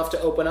comfortable enough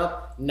to open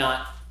up,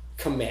 not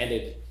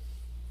commanded.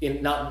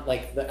 I'm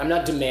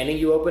not demanding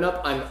you open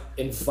up. I'm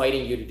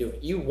inviting you to do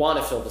it. You want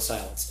to fill the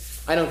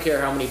silence. I don't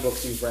care how many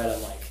books you've read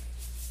on like,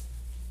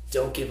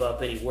 don't give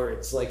up any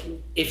words. Like,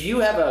 if you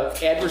have an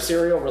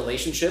adversarial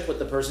relationship with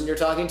the person you're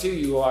talking to,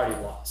 you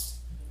already lost.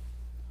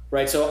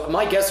 Right, so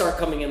my guests aren't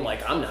coming in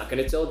like, I'm not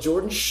going to tell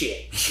Jordan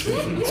shit. It's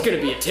going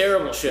to be a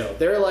terrible show.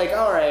 They're like,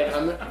 all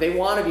right, they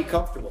want to be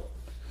comfortable.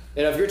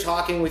 And if you're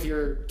talking with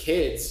your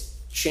kids,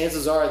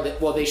 chances are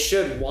that, well, they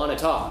should want to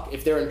talk.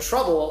 If they're in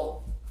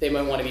trouble, they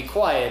might want to be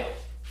quiet.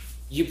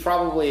 You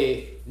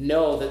probably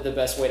know that the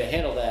best way to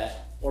handle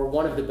that, or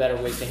one of the better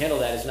ways to handle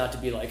that, is not to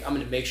be like, I'm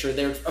going to make sure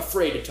they're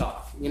afraid to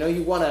talk. You know,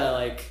 you want to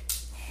like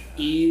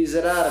ease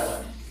it out of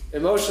them.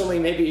 Emotionally,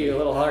 maybe a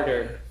little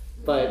harder,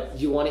 but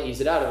you want to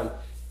ease it out of them.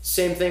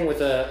 Same thing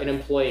with an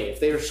employee. If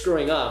they're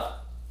screwing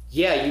up,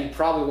 yeah, you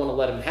probably want to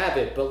let them have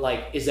it, but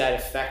like, is that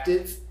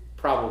effective?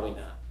 Probably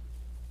not.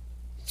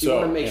 So you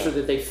want to make sure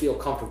that they feel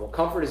comfortable.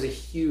 Comfort is a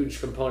huge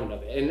component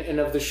of it. And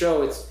of the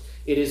show,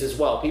 it is as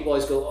well. People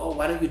always go, oh,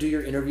 why don't you do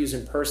your interviews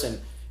in person?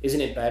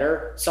 Isn't it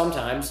better?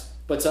 Sometimes,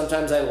 but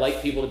sometimes I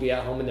like people to be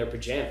at home in their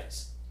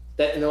pajamas.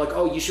 And they're like,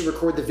 oh, you should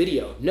record the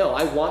video. No,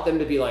 I want them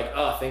to be like,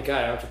 oh, thank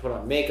God, I don't have to put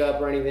on makeup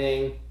or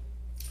anything.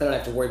 I don't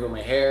have to worry about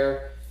my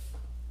hair.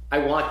 I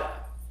want that.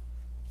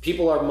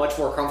 People are much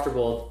more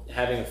comfortable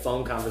having a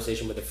phone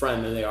conversation with a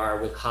friend than they are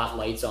with hot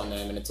lights on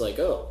them. And it's like,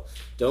 oh,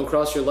 don't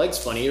cross your legs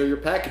funny or your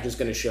package is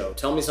going to show.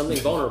 Tell me something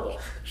vulnerable.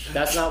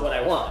 That's not what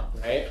I want,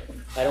 right?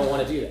 I don't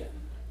want to do that.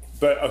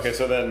 But, okay,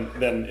 so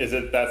then is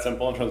it that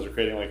simple in terms of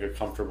creating like a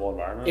comfortable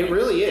environment? It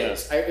really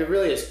is. Yeah. It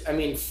really is. I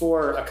mean,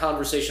 for a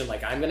conversation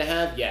like I'm going to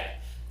have, yeah.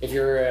 If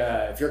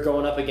you're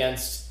going up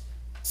against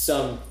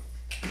some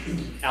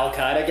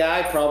Al-Qaeda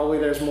guy, probably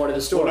there's more to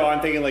the story. Well, no, I'm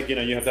thinking like, you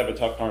have to have a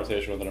tough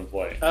conversation with an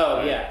employee. Oh,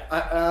 right?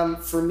 Yeah.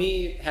 For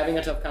me, having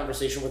a tough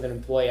conversation with an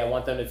employee, I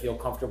want them to feel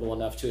comfortable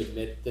enough to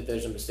admit that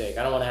there's a mistake.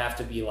 I don't want to have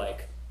to be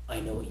like, I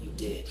know what you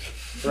did,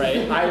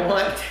 right?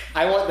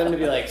 I want them to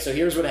be like, so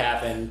here's what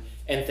happened,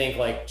 and think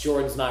like,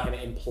 Jordan's not going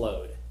to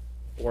implode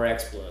or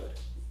explode.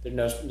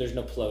 There's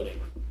no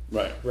ploding.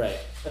 Right.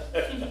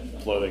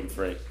 Ploding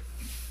free.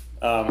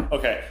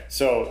 Okay,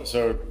 so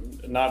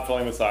not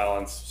filling the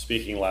silence,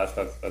 speaking less.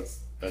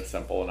 That's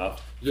simple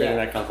enough. Creating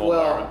that comfortable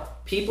environment.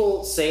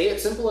 People say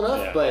it's simple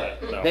enough,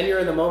 but no. Then you're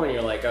in the moment.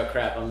 You're like, oh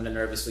crap, I'm going to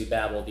nervously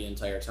babble the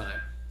entire time.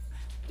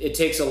 It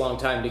takes a long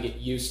time to get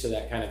used to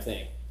that kind of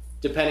thing,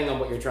 depending on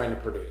what you're trying to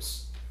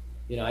produce.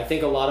 I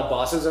think a lot of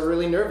bosses are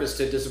really nervous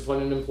to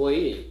discipline an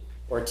employee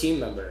or a team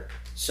member,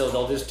 so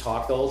they'll just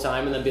talk the whole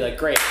time and then be like,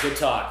 great, good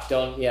talk.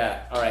 All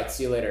right,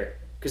 see you later.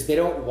 Because they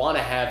don't want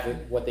to have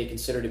what they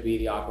consider to be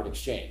the awkward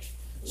exchange.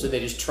 so they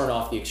just turn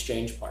off the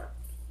exchange part.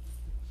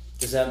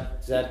 Does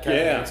that kind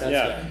of make sense?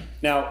 Yeah.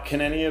 Now, can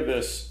any of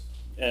this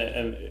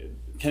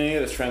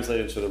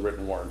translate into the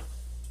written word?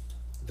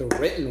 The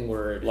written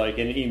word, like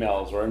in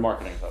emails or in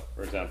marketing stuff,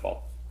 for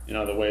example. You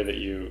know, the way that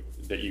you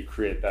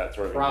create that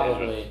sort of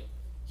probably. engagement.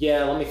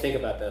 Yeah, let me think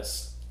about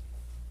this.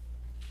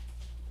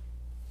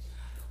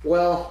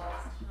 Well,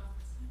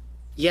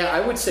 yeah, I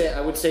would say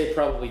it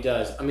probably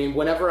does. I mean,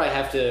 whenever I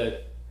have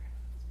to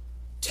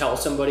tell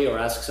somebody or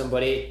ask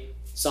somebody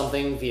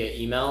something via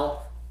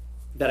email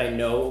that I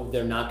know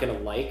they're not going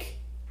to like,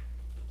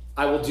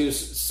 I will do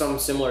some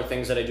similar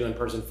things that I do in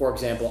person. For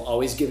example,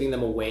 always giving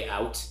them a way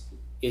out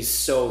is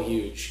so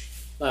huge.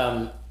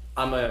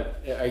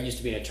 I used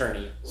to be an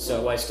attorney,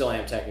 so I still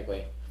am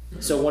technically.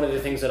 So one of the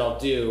things that I'll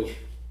do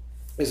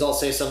is I'll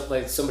say something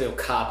like somebody will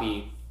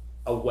copy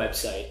a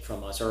website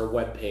from us or a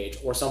web page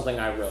or something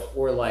I wrote,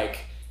 or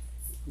like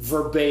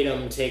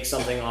verbatim take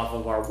something off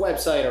of our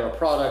website or a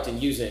product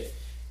and use it.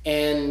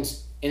 And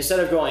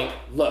instead of going,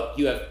 look,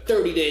 you have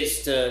 3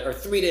 days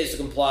to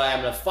comply,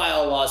 I'm going to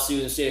file a lawsuit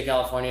in the state of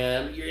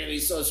California, you're going to be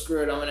so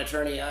screwed, I'm an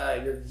attorney,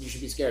 you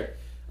should be scared.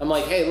 I'm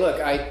like, hey,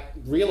 look, I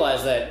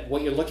realize that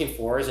what you're looking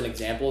for is an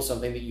example of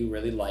something that you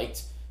really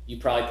liked. You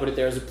probably put it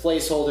there as a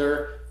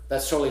placeholder.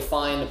 That's totally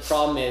fine. The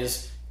problem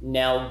is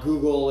now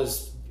Google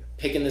is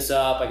picking this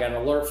up. I got an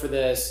alert for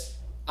this.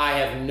 I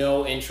have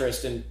no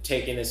interest in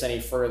taking this any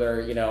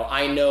further. You know,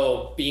 I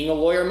know, being a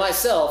lawyer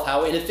myself,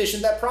 how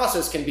inefficient that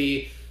process can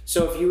be.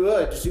 So if you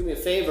would, just do me a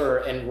favor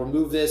and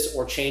remove this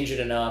or change it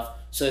enough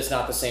so it's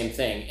not the same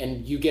thing.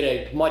 And you get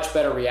a much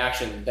better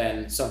reaction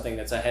than something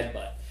that's a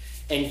headbutt.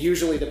 And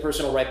usually the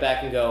person will write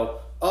back and go,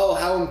 oh,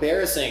 how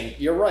embarrassing.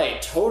 You're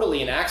right.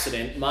 Totally an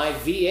accident. My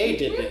VA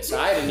did this.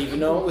 I didn't even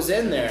know it was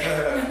in there.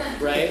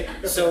 Right?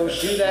 So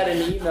do that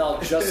in email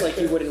just like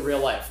you would in real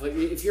life. Like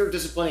if you're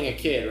disciplining a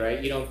kid, right,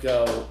 you don't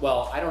go,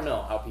 well, I don't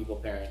know how people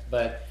parent,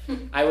 but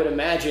I would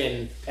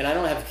imagine, and I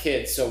don't have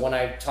kids, so when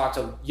I talk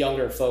to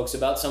younger folks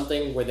about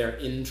something where they're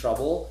in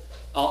trouble,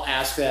 I'll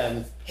ask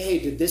them, hey,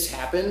 did this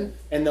happen?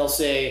 And they'll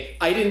say,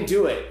 I didn't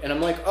do it. And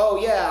I'm like,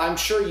 oh yeah, I'm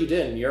sure you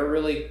didn't. You're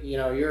really,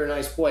 you're a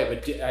nice boy,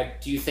 but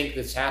do you think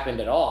this happened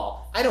at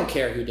all? I don't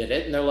care who did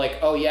it. And they're like,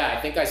 oh yeah,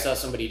 I think I saw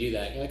somebody do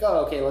that. And you're like,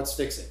 oh, okay, let's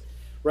fix it.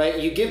 Right?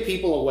 You give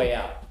people a way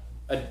out.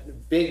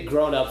 Big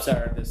grown-ups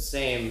are the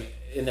same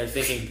in their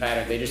thinking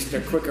pattern.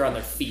 They're quicker on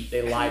their feet.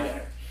 They lie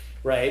better,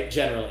 right?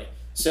 Generally.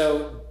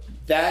 So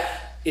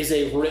that is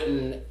a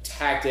written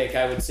tactic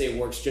I would say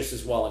works just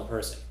as well in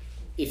person.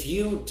 If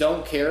you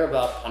don't care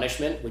about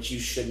punishment, which you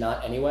should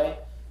not anyway,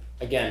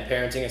 again,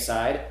 parenting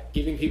aside,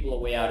 giving people a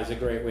way out is a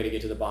great way to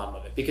get to the bottom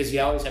of it, because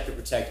you always have to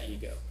protect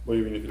ego. What do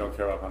you mean if you don't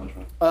care about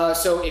punishment?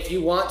 So if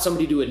you want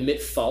somebody to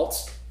admit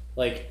fault,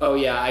 like, oh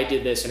yeah, I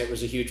did this and it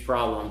was a huge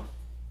problem,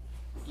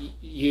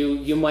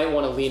 you might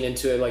want to lean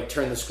into it, like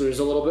turn the screws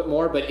a little bit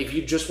more. But if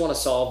you just want to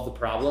solve the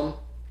problem,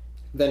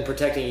 then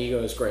protecting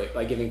ego is great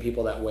by giving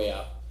people that way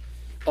out.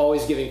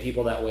 Always giving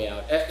people that way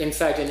out. In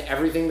fact, in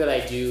everything that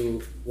I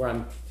do where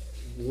I'm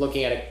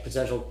looking at a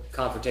potential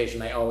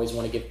confrontation, I always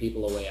want to give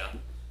people a way out,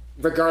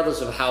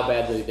 regardless of how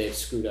badly they've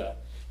screwed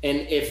up.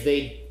 And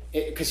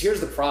because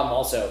here's the problem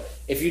also,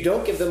 if you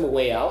don't give them a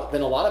way out,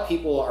 then a lot of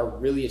people are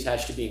really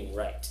attached to being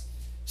right.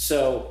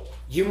 So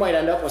you might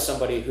end up with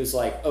somebody who's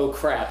like, oh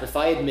crap, if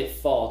I admit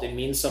fault, it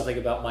means something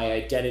about my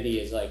identity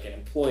as like an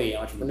employee,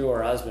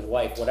 entrepreneur, husband,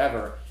 wife,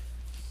 whatever.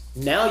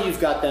 Now you've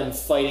got them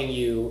fighting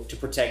you to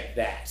protect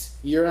that.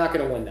 You're not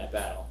going to win that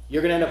battle.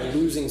 You're going to end up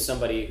losing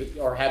somebody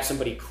or have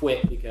somebody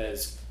quit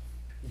because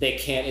they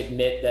can't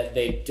admit that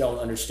they don't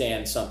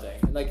understand something.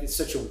 And like, it's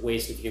such a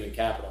waste of human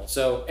capital.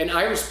 So, and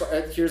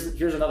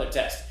here's another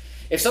test.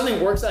 If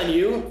something works on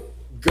you,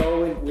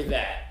 go in with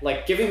that.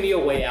 Like giving me a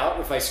way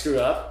out if I screw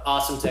up,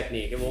 awesome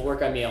technique. It will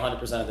work on me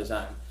 100% of the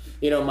time.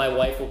 My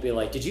wife will be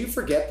like, did you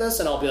forget this?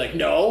 And I'll be like,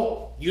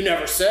 no, you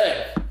never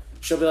said.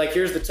 She'll be like,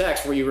 here's the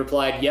text where you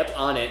replied, yep,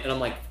 on it. And I'm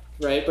like,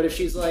 right. But if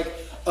she's like,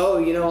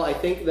 oh, I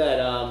think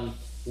that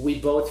we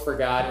both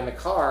forgot in the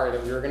car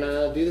that we were going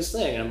to do this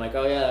thing. And I'm like,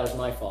 oh yeah, that was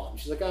my fault. And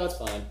she's like, oh, that's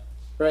fine.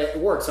 Right. It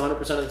works 100%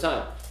 of the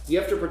time. You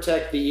have to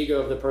protect the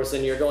ego of the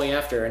person you're going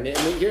after. And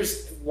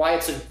here's why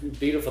it's a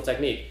beautiful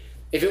technique.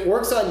 If it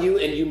works on you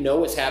and you know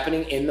what's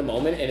happening in the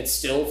moment and it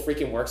still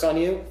freaking works on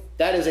you,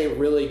 that is a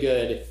really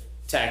good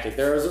tactic.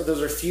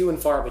 Those are few and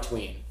far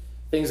between.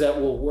 Things that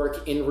will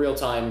work in real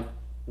time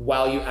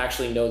while you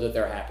actually know that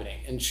they're happening.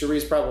 And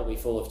Cherie's probably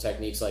full of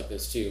techniques like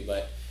this too,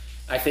 but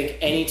I think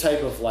any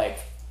type of like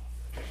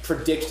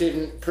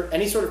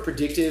any sort of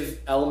predictive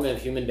element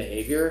of human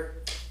behavior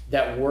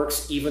that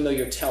works even though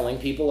you're telling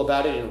people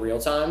about it in real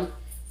time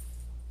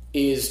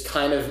is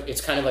kind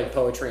of like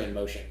poetry in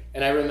motion.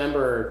 And I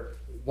remember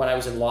when I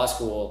was in law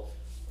school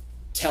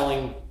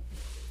doing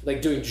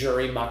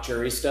mock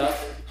jury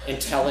stuff and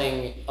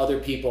telling other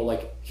people,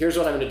 like, here's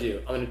what I'm going to do.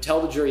 I'm going to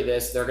tell the jury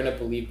this, they're going to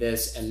believe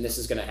this, and this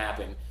is going to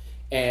happen.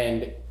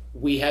 And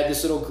we had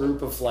this little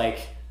group of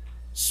like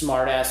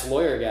smart-ass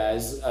lawyer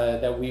guys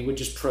that we would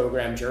just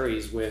program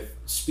juries with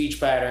speech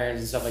patterns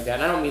and stuff like that.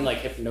 And I don't mean like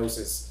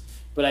hypnosis,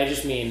 but I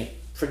just mean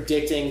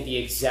predicting the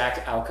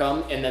exact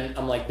outcome, and then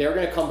I'm like, they're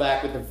going to come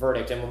back with the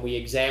verdict, and when we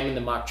examine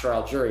the mock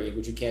trial jury,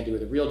 which you can't do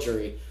with a real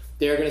jury,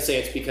 they're going to say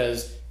it's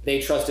because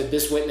they trusted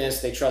this witness,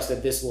 they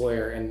trusted this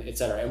lawyer, and et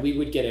cetera. And we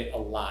would get it a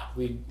lot.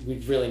 We'd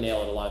really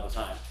nail it a lot of the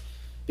time.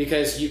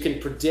 Because you can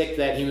predict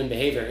that human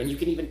behavior, and you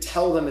can even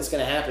tell them it's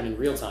going to happen in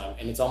real time,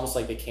 and it's almost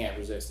like they can't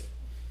resist it.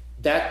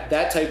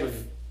 That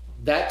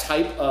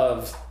type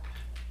of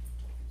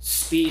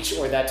speech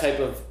or that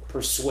type of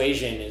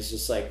persuasion is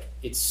just like,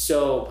 it's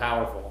so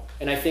powerful.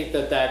 And I think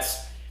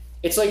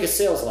it's like a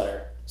sales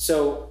letter.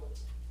 So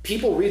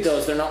people read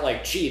those, they're not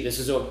like, gee, this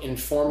is an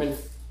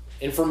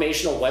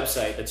informational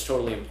website that's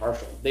totally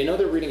impartial. They know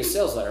they're reading a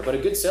sales letter, but a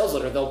good sales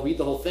letter, they'll read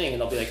the whole thing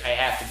and they'll be like, I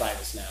have to buy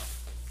this now.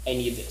 I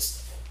need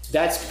this.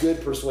 That's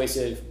good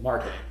persuasive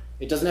marketing.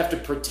 It doesn't have to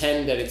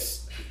pretend that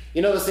it's,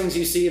 those things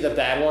you see, the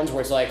bad ones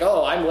where it's like,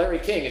 oh, I'm Larry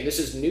King and this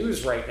is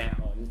news right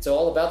now. And it's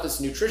all about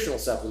this nutritional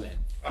supplement.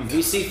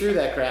 We see through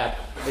that crap.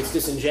 It's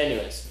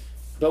disingenuous.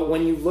 But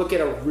when you look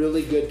at a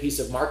really good piece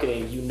of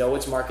marketing, you know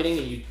it's marketing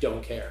and you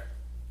don't care.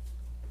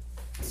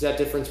 Does that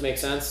difference make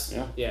sense?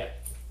 Yeah.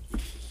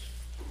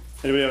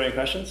 Anybody have any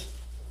questions?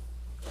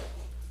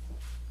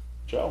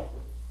 Joe?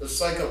 The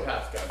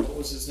psychopath guy, what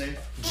was his name?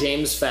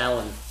 James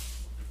Fallon.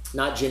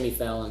 Not Jimmy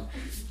Fallon.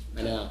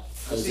 I know.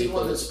 Was he the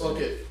one that spoke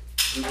at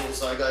Google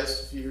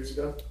Zeitgeist a few years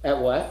ago? At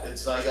what? At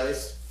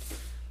Zeitgeist?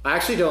 I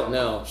actually don't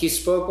know. He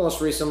spoke most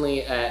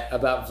recently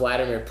about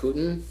Vladimir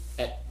Putin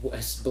at,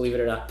 believe it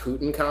or not,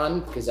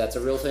 PutinCon, because that's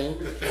a real thing.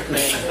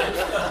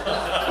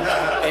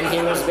 And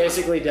he was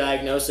basically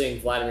diagnosing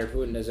Vladimir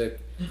Putin as an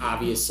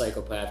obvious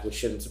psychopath, which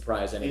shouldn't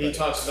surprise anybody. And he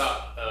talks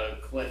about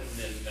Clinton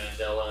and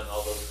Mandela and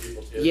all those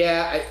people too.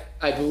 Yeah,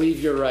 I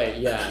believe you're right,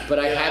 yeah. But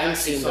I haven't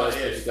seen those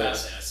particular.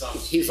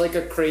 He's like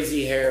a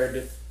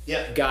crazy-haired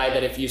guy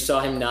that if you saw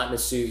him not in a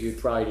suit, you'd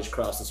probably just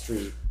cross the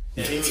street.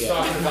 And he was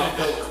talking about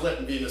Bill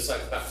Clinton being a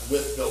psychopath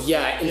with Bill Clinton.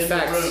 Yeah, in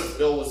fact, the room.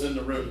 Bill was in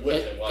the room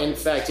with him. In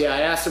fact, I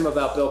asked him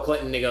about Bill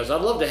Clinton, and he goes,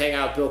 I'd love to hang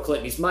out with Bill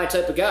Clinton. He's my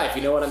type of guy, if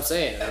you know what I'm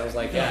saying. And I was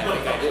like, yeah, I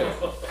think I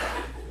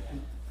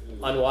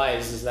do.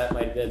 Unwise as that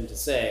might have been to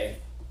say,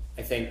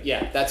 I think,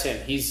 that's him.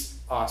 He's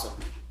awesome.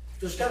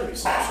 There's got to be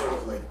some sort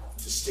of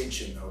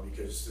distinction, though,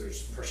 because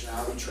there's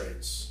personality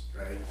traits,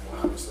 right? And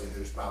obviously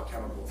there's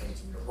biochemical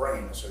things in your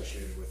brain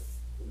associated with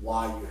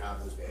why you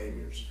have those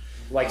behaviors.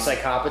 Like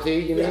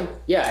psychopathy, you mean?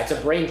 Yeah, it's a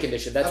brain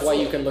condition. That's why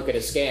you can look at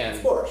a scan.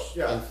 Of course,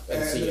 yeah.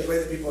 And see the it. way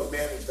that people have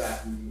managed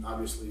that, and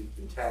obviously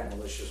intent,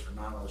 malicious or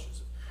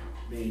non-malicious,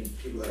 mean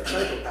people that are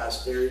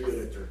psychopaths very good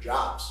at their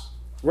jobs.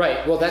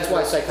 Right. Well, that's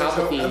why There's no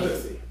psychopathy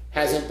empathy.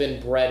 hasn't been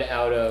bred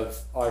out of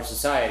our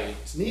society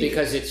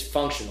because it's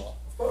functional.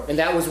 And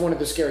that was one of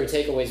the scary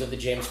takeaways of the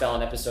James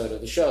Fallon episode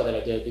of the show that I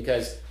did,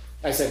 because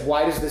I said,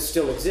 why does this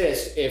still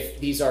exist if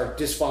these are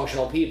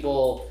dysfunctional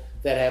people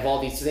that have all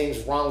these things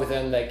wrong with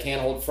them, that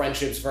can't hold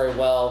friendships very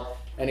well?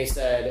 And he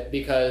said,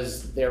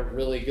 because they're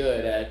really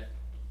good at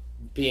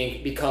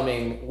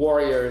becoming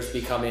warriors,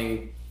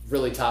 becoming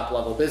really top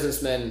level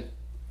businessmen.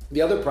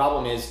 The other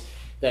problem is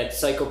that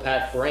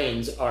psychopath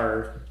brains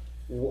are,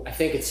 I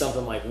think it's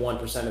something like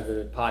 1% of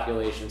the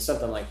population,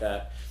 something like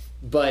that.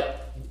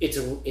 But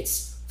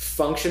it's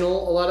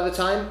functional a lot of the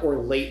time, or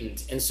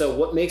latent. And so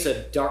what makes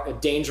a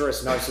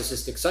dangerous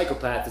narcissistic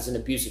psychopath is an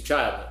abusive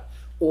childhood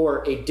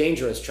or a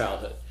dangerous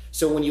childhood.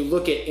 So when you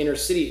look at inner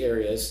city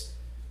areas,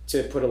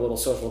 to put a little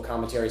social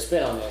commentary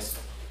spin on this,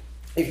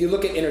 if you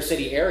look at inner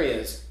city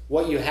areas,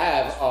 what you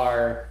have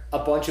are a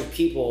bunch of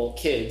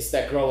kids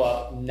that grow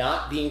up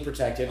not being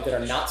protected, that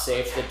are not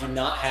safe, that do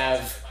not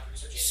have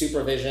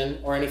supervision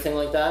or anything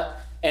like that.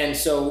 And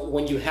so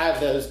when you have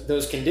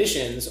those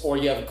conditions, or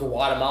you have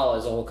Guatemala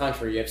as a whole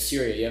country, you have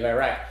Syria, you have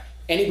Iraq,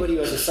 anybody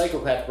who has a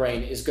psychopath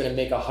brain is going to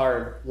make a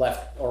hard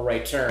left or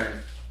right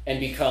turn and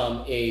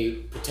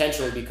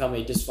potentially become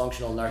a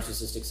dysfunctional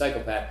narcissistic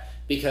psychopath,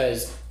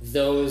 because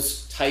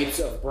those types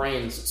of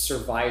brains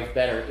survive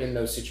better in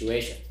those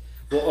situations.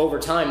 Well, over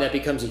time, that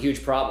becomes a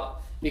huge problem,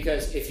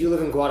 because if you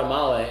live in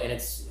Guatemala and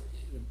it's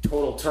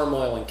total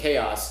turmoil and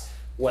chaos,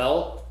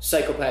 well,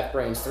 psychopath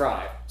brains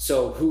thrive.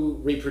 So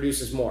who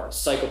reproduces more?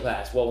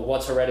 Psychopaths. Well,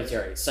 what's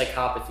hereditary?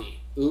 Psychopathy.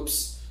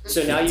 Oops.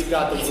 So now you've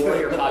got the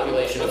warrior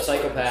population of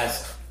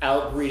psychopaths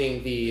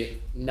outbreeding the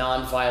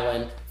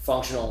non-violent,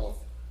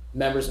 functional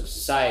members of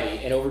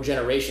society, and over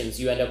generations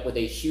you end up with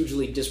a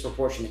hugely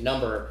disproportionate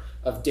number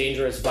of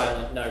dangerous,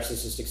 violent,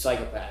 narcissistic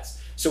psychopaths.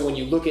 So when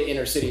you look at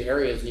inner city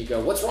areas and you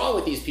go, what's wrong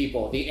with these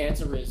people? The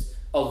answer is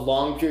a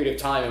long period of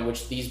time in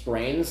which these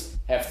brains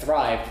have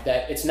thrived,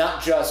 that it's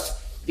not just,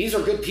 these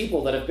are good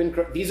people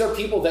these are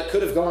people that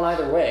could have gone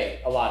either way,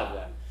 a lot of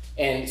them.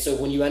 And so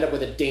when you end up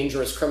with a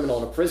dangerous criminal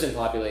in a prison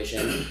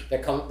population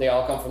they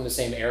all come from the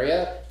same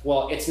area,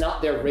 well, it's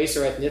not their race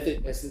or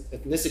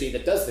ethnicity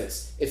that does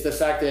this. It's the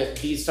fact that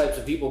these types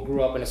of people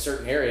grew up in a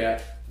certain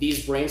area,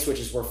 these brain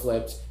switches were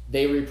flipped,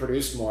 they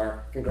reproduced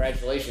more.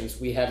 Congratulations,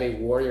 we have a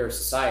warrior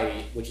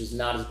society, which is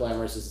not as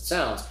glamorous as it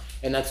sounds.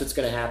 And that's what's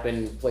going to happen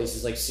in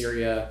places like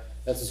Syria.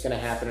 That's what's going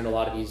to happen in a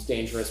lot of these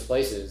dangerous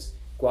places.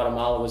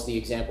 Guatemala was the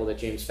example that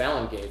James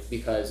Fallon gave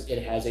because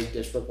it has a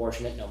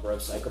disproportionate number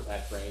of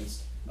psychopath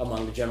brains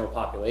among the general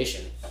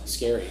population.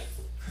 Scary.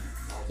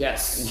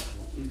 Yes.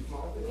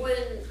 When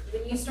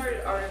you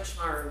started Art of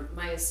Charm,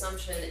 my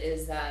assumption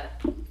is that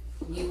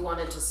you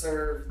wanted to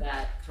serve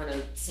that kind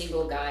of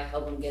single guy,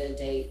 help him get a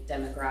date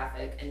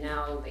demographic, and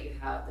now that you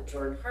have the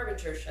Jordan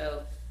Harbinger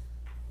show,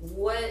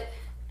 what's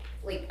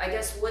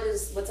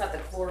at the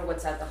core,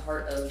 what's at the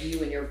heart of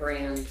you and your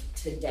brand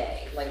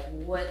today? Like,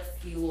 what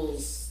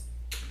fuels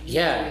you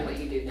doing what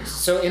you do now?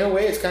 So in a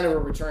way, it's kind of a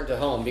return to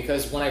home,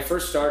 because when I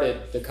first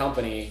started the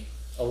company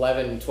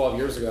 11, 12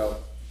 years ago,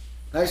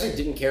 I actually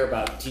didn't care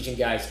about teaching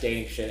guys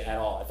dating shit at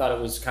all. I thought it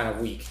was kind of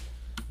weak.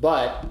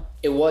 But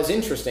it was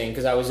interesting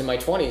because I was in my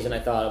 20s and I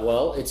thought,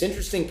 well, it's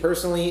interesting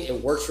personally,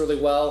 it works really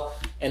well,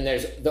 and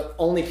there's the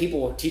only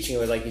people teaching it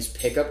were like these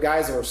pickup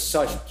guys that were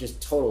such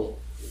just total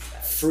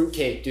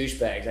fruitcake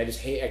douchebags. I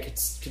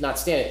could not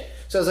stand it.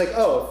 So I was like,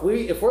 oh,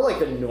 if we're like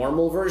the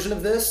normal version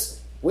of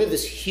this, we have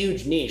this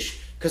huge niche.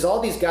 Because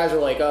all these guys are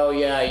like, oh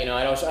yeah,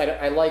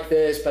 I like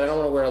this, but I don't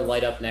want to wear a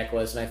light up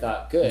necklace. And I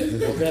thought, good,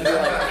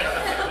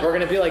 we're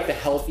gonna be like the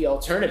healthy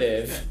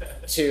alternative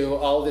to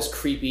all this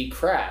creepy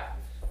crap.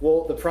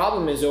 Well, the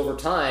problem is over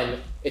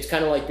time, it's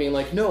kind of like being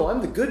like, no,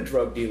 I'm the good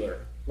drug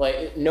dealer.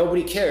 Like,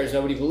 nobody cares,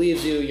 nobody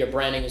believes you, your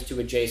branding is too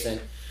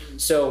adjacent.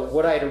 So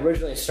what I had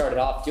originally started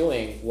off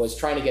doing was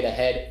trying to get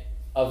ahead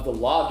of the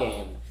law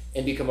game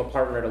and become a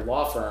partner at a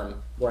law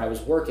firm where I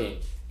was working.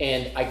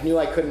 And I knew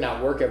I couldn't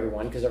outwork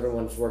everyone because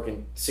everyone's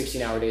working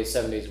 16-hour days,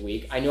 7 days a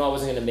week. I knew I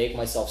wasn't going to make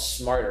myself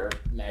smarter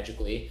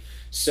magically.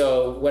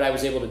 So what I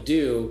was able to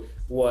do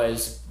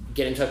was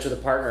get in touch with a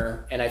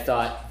partner, and I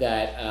thought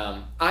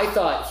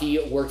that he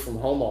worked from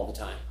home all the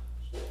time.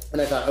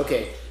 And I thought,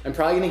 okay, I'm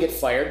probably going to get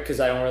fired because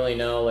I don't really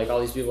know, like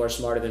all these people are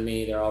smarter than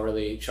me, they're all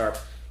really sharp.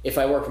 If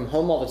I work from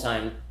home all the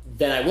time,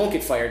 then I won't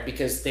get fired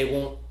because they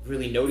won't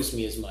really notice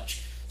me as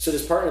much. So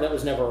this partner that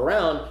was never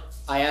around,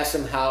 I asked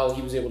him how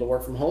he was able to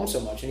work from home so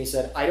much. And he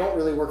said, I don't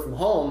really work from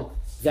home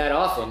that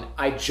often.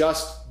 I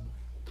just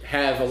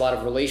have a lot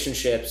of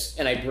relationships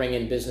and I bring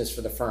in business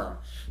for the firm.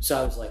 So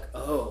I was like,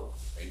 oh,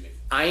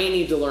 I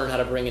need to learn how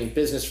to bring in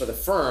business for the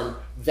firm.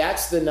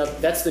 That's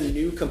the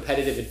new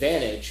competitive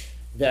advantage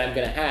that I'm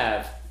going to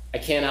have. I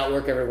can't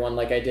outwork everyone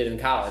like I did in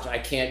college. I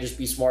can't just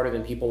be smarter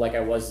than people like I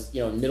was,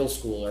 in middle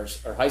school or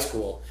high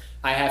school.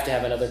 I have to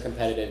have another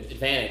competitive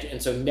advantage.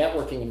 And so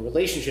networking and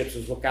relationships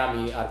was what got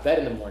me out of bed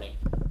in the morning.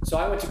 So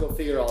I went to go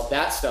figure all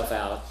that stuff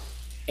out,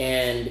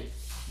 and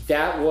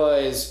that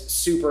was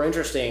super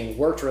interesting,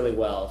 worked really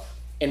well.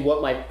 And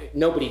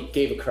nobody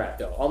gave a crap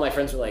though. All my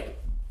friends were like,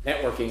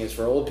 networking is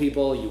for old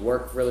people, you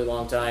work really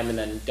long time, and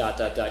then ...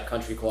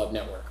 country club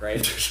network,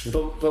 right?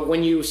 but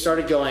when you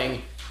started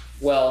going,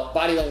 well,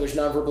 body language,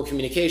 nonverbal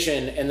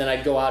communication, and then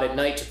I'd go out at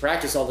night to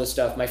practice all this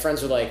stuff, my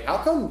friends were like, how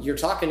come you're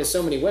talking to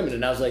so many women?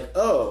 And I was like,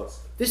 oh,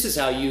 this is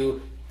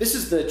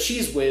the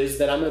cheese whiz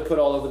that I'm gonna put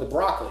all over the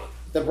broccoli.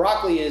 The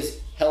broccoli is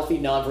healthy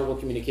nonverbal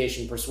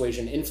communication,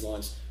 persuasion,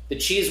 influence. The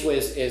cheese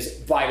whiz is,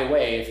 by the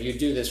way, if you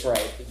do this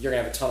right, you're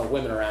gonna have a ton of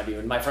women around you.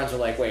 And my friends were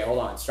like, wait, hold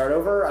on, start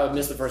over? I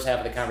missed the first half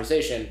of the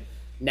conversation.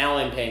 Now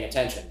I'm paying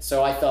attention.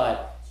 So I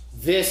thought,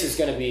 this is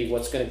gonna be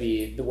what's gonna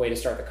be the way to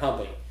start the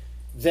company.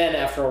 Then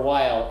after a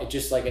while, it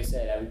just, like I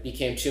said, it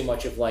became too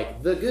much of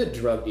like the good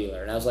drug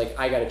dealer. And I was like,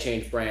 I gotta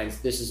change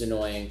brands. This is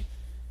annoying.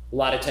 A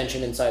lot of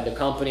tension inside the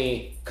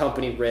company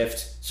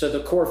rift. So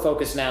the core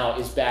focus now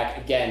is back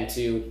again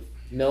to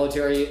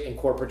military and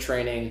corporate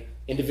training,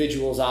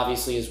 individuals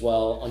obviously as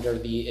well under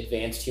the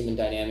Advanced Human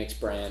Dynamics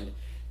brand,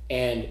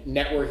 and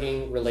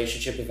networking,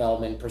 relationship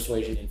development,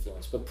 persuasion,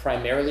 influence, but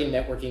primarily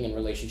networking and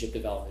relationship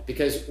development.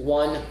 Because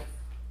one,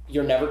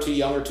 you're never too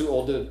young or too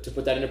old to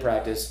put that into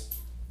practice.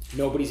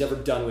 Nobody's ever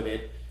done with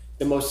it.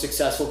 The most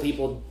successful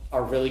people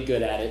are really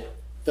good at it.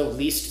 The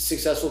least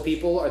successful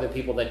people are the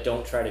people that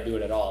don't try to do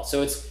it at all.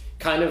 So it's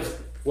kind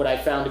of what I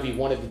found to be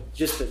one of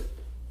the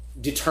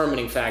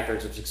determining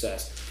factors of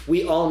success.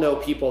 We all know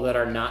people that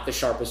are not the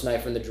sharpest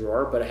knife in the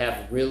drawer, but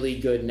have really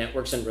good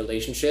networks and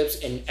relationships,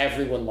 and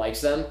everyone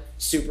likes them,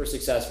 super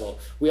successful.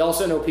 We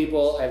also know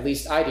people, at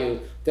least I do,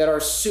 that are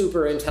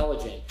super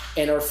intelligent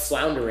and are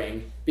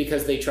floundering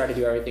because they try to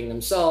do everything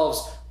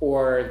themselves,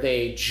 or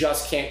they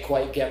just can't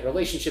quite get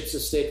relationships to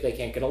stick, they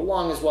can't get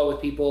along as well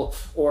with people,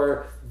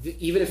 or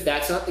even if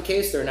that's not the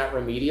case, they're not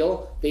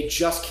remedial, they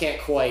just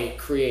can't quite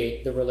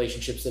create the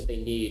relationships that they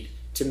need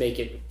to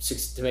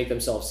make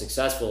themselves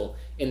successful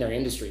in their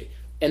industry.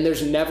 And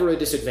there's never a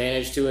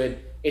disadvantage to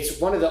it.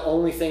 It's one of the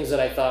only things that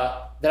I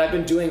thought that I've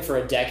been doing for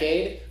a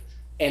decade,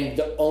 and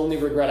the only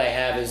regret I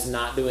have is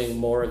not doing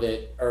more of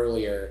it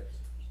earlier.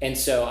 And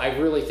so I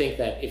really think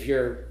that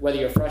whether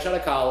you're fresh out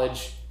of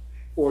college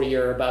or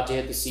you're about to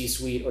hit the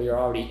C-suite or you're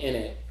already in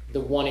it,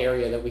 the one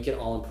area that we can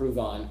all improve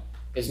on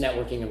is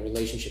networking and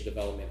relationship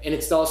development. And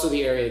it's also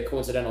the area,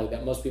 coincidentally,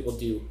 that most people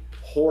do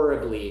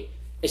horribly,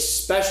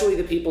 especially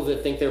the people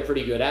that think they're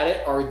pretty good at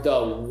it are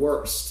the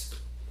worst.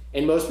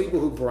 And most people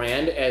who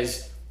brand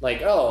as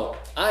like, oh,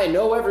 I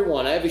know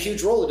everyone, I have a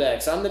huge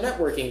Rolodex, I'm the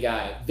networking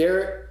guy,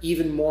 they're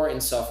even more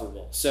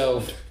insufferable.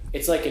 So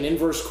It's like an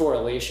inverse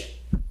correlation.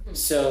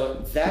 So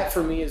that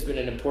for me has been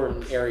an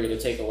important area to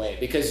take away,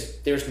 because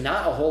there's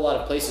not a whole lot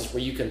of places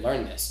where you can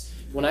learn this.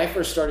 When I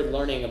first started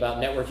learning about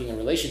networking and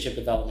relationship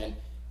development,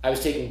 I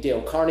was taking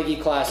Dale Carnegie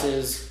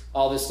classes,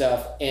 all this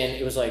stuff, and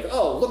it was like,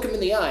 oh, look him in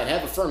the eye and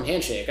have a firm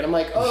handshake. And I'm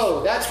like,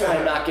 oh, that's why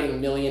I'm not getting $1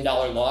 million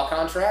law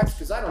contracts,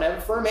 because I don't have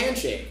a firm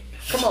handshake.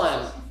 Come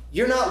on,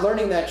 you're not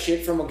learning that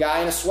shit from a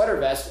guy in a sweater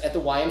vest at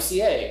the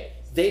YMCA.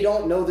 They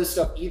don't know this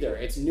stuff either.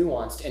 It's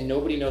nuanced, and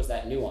nobody knows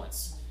that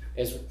nuance.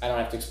 I don't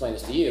have to explain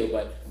this to you,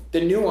 but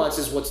the nuance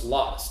is what's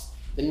lost.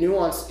 The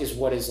nuance is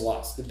what is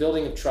lost. The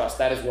building of trust,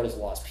 that is what is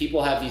lost.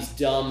 People have these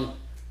dumb,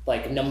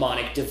 like,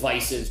 mnemonic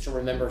devices to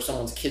remember if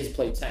someone's kids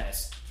play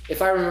tennis.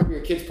 If I remember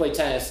your kids play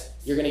tennis,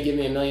 you're going to give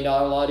me $1 million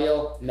law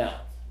deal? No.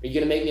 Are you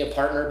going to make me a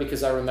partner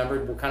because I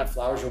remembered what kind of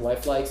flowers your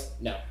wife likes?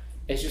 No.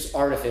 It's just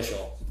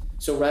artificial.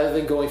 So rather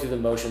than going through the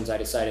motions, I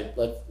decided,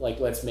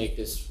 let's make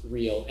this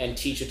real and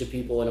teach it to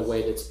people in a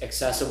way that's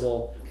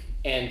accessible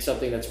and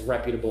something that's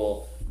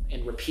reputable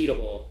and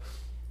repeatable,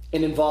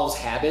 and involves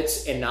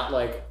habits, and not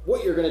like,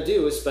 what you're going to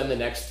do is spend the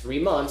next 3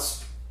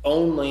 months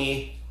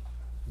only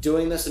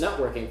doing this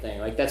networking thing.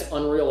 Like, that's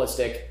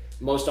unrealistic.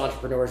 Most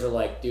entrepreneurs are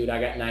like, dude,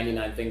 I got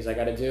 99 things I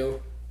got to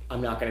do.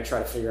 I'm not going to try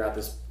to figure out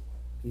this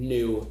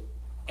new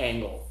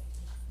angle.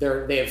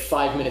 They have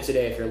 5 minutes a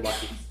day if you're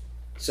lucky.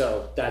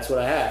 So that's what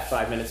I have,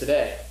 5 minutes a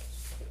day.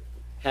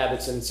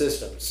 Habits and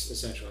systems,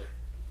 essentially.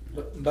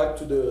 But back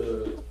to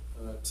the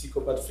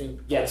psychopath thing.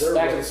 Yes,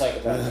 back to the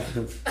psychopath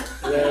thing.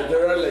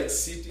 There are like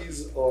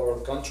cities or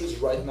countries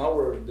right now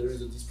where there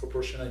is a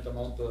disproportionate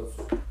amount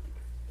of...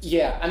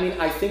 Yeah, I mean,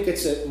 I think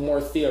it's a more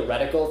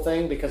theoretical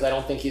thing, because I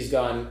don't think he's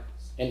gone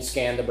and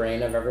scanned the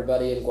brain of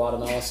everybody in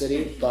Guatemala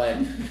City. But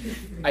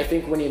I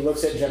think when he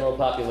looks at general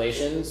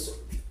populations,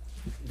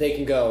 they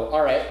can go,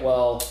 all right,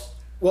 well,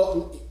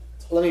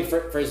 let me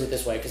phrase it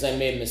this way, because I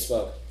may have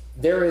misspoke.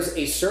 There is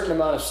a certain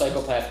amount of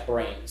psychopath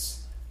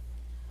brains,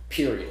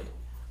 period.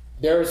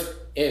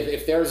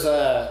 If there's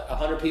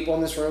 100 people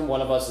in this room,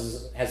 one of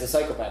us has a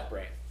psychopath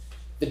brain.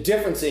 The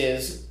difference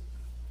is,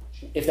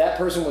 if that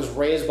person was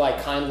raised by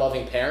kind,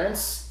 loving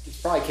parents,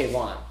 it's probably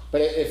Kayvon.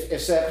 But if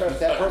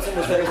that person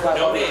was raised by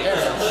loving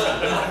parents,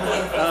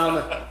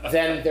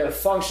 then they're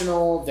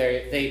functional.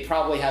 They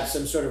probably have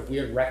some sort of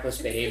weird, reckless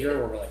behavior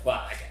where we're like,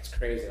 wow, that guy's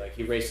crazy. Like,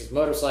 he races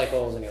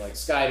motorcycles and he likes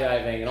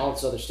skydiving and all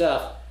this other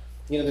stuff.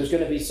 You know, there's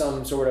going to be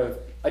some sort of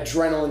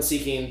adrenaline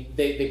seeking.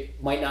 They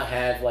might not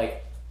have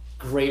like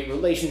great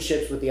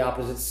relationships with the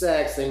opposite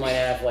sex. They might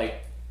have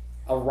like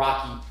a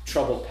rocky,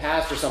 troubled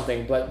past or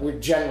something, but we're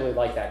generally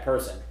like that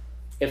person.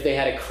 If they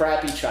had a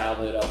crappy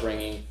childhood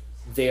upbringing,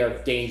 they are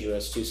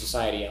dangerous to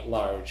society at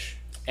large,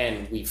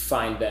 and we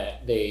find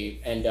that they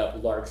end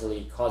up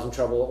largely causing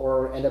trouble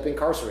or end up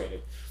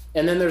incarcerated.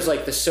 And then there's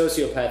like the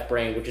sociopath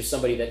brain, which is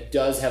somebody that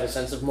does have a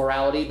sense of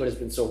morality but has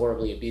been so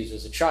horribly abused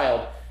as a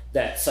child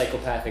that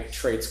psychopathic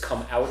traits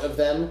come out of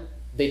them.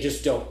 They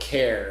just don't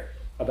care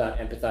about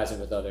empathizing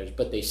with others,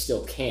 but they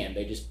still can.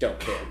 They just don't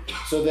care.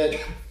 So that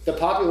the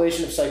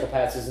population of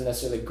psychopaths isn't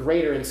necessarily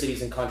greater in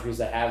cities and countries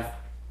that have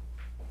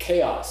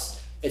chaos.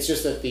 It's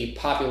just that the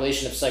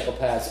population of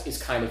psychopaths is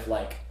kind of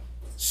like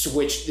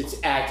switched, it's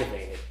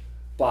activated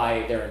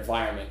by their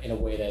environment in a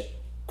way that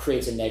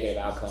creates a negative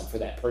outcome for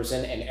that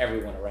person and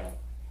everyone around.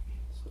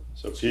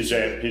 So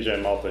PJ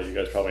and Malta, you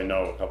guys probably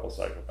know a couple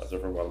psychopaths. They're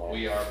from Guatemala.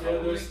 We are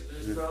probably.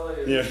 There's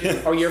probably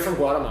Yeah. Oh, you're from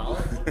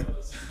Guatemala?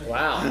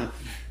 Wow.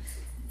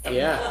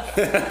 Yeah.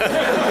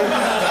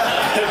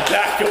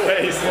 Back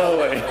away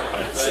slowly.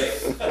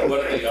 Like, what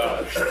are the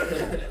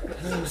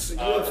odds?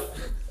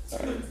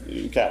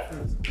 Okay.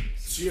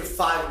 So you have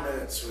 5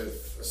 minutes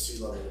with a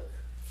C-level,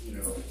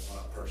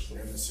 person.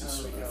 You're in the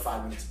C-suite. You have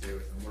 5 minutes to do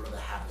with them. What are the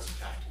habits and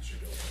tactics you're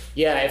doing?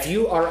 Yeah, if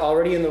you are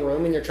already in the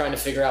room and you're trying to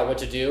figure out what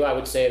to do, I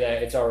would say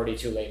that it's already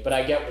too late. But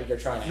I get what you're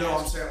trying to No,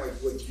 I'm ask. saying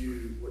what would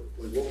you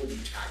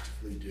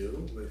tactically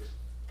do with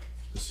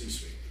the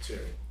C-suite too?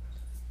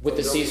 With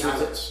the Building C-suite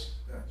habits.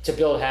 Yeah. to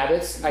build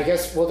habits, I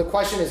guess. Well, the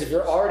question is, if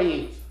you're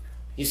already,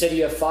 you said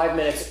you have 5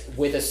 minutes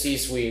with a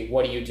C-suite,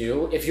 what do you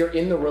do? If you're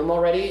in the room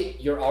already,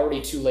 you're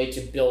already too late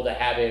to build a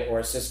habit or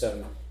a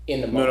system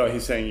in the moment. No,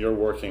 he's saying you're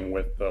working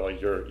with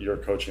you're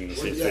coaching the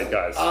C-suite yeah.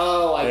 guys.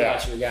 Oh, I Yeah.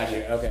 got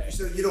you. Okay.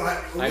 So you don't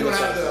have. I We don't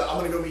have understand. the. I'm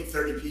going to go meet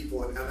 30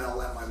 people and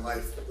MLM my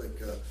life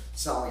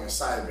selling a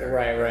side bear.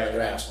 Right.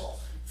 Asshole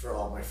for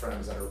all my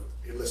friends that are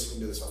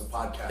listening to this on the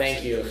podcast.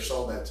 Thank you. Never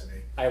sold that to me.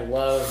 I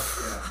love.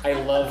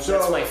 So-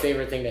 That's my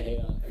favorite thing to hate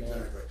on.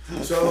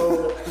 Exactly.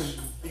 So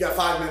you got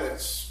 5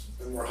 minutes,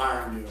 and we're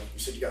hiring you. You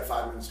said you got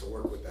 5 minutes to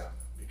work with them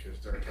because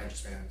their attention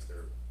spans.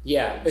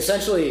 Yeah, What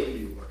essentially, are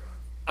you working on?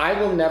 I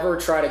will never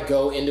try to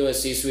go into a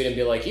C-suite and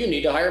be like, you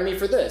need to hire me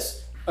for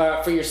this,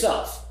 for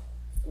yourself.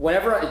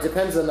 Whenever, it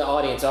depends on the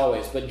audience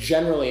always, but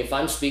generally, if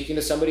I'm speaking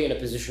to somebody in a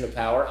position of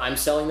power, I'm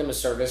selling them a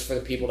service for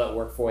the people that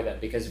work for them,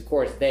 because of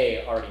course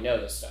they already know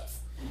this stuff.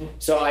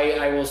 So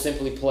I will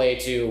simply play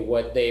to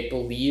what they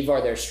believe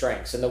are their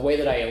strengths. And the way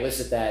that I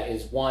elicit that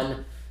is,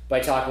 one,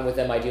 by talking with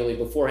them ideally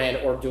beforehand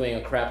or doing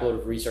a crap load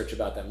of research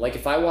about them. Like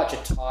if I watch a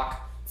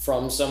talk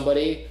from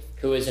somebody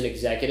who is an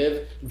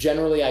executive,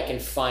 generally I can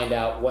find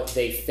out what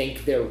they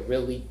think they're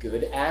really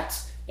good at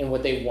and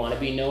what they want to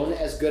be known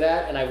as good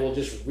at, and I will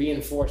just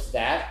reinforce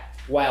that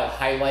while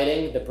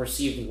highlighting the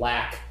perceived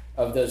lack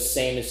of those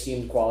same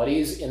esteemed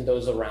qualities in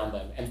those around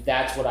them. And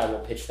that's what I will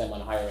pitch them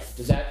on hiring.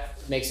 Does that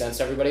make sense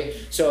to everybody?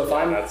 So if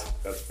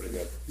that's pretty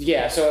good.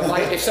 Yeah, so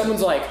if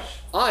someone's like,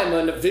 I'm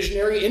a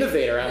visionary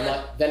innovator, I'm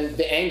like, then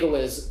the angle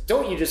is,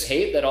 don't you just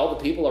hate that all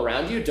the people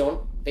around you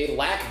they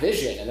lack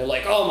vision? And they're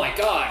like, oh my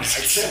God, I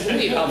can't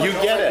believe how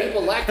much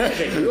people lack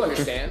vision. You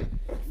understand?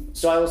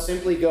 So I will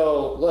simply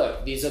go,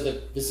 look, this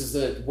is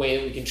the way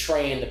that we can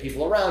train the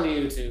people around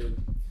you to,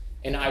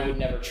 and I would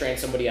never train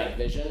somebody on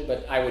vision,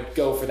 but I would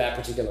go for that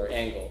particular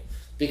angle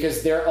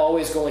because they're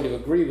always going to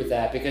agree with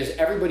that, because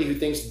everybody who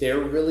thinks they're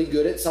really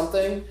good at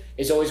something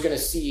is always going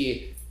to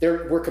see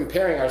we're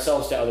comparing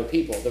ourselves to other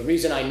people. The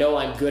reason I know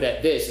I'm good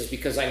at this is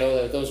because I know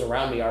that those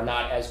around me are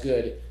not as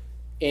good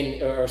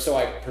or so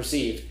I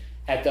perceive,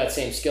 at that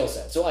same skill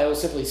set. So I will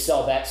simply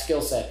sell that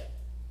skill set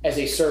as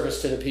a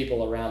service to the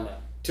people around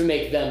them to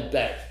make them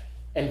better.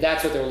 And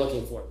that's what they're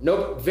looking for.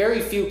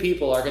 Very few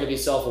people are going to be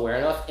self-aware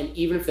enough, and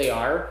even if they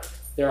are,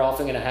 they're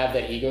often going to have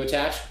that ego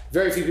attached.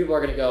 Very few people are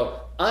going to go,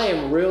 I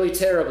am really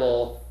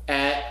terrible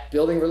at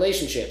building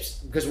relationships.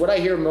 Because what I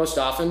hear most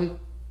often,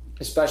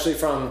 especially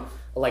from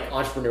like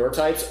entrepreneur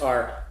types,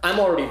 are, I'm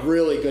already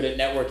really good at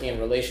networking and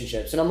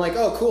relationships. And I'm like,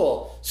 oh,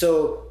 cool.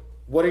 So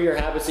what are your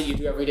habits that you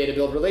do every day to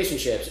build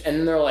relationships? And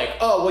then they're like,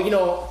 oh,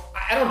 well,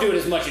 I don't do it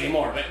as much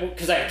anymore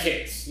because I have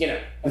kids,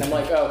 And I'm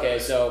like, okay,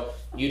 so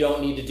you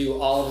don't need to do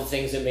all of the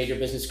things that made your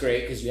business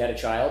great because you had a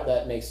child.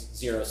 That makes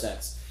zero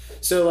sense.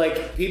 So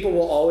like people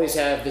will always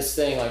have this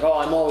thing like, oh,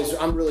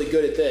 I'm really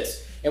good at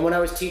this. And when I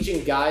was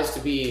teaching guys to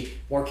be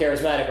more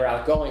charismatic or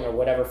outgoing or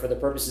whatever for the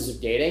purposes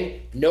of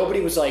dating, nobody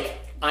was like,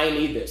 I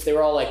need this. They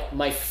were all like,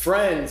 my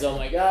friends, oh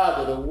my God,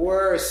 they're the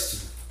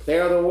worst.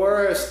 They're the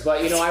worst.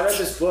 But I read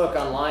this book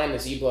online,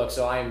 this ebook,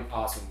 so I'm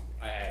awesome.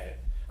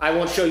 I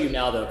won't show you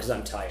now though because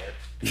I'm tired.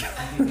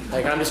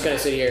 Like I'm just gonna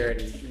sit here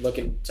and look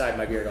inside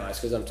my beer glass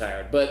because I'm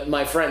tired. But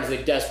my friends,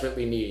 they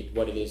desperately need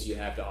what it is you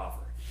have to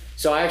offer.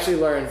 So I actually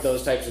learned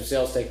those types of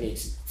sales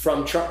techniques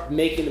from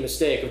making the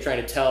mistake of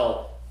trying to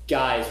tell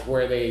guys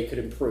where they could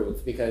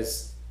improve,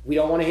 because we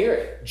don't want to hear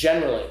it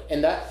generally,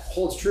 and that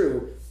holds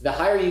true. The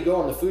higher you go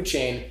on the food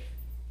chain,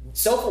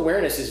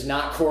 self-awareness is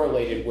not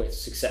correlated with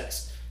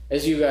success,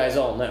 as you guys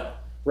all know,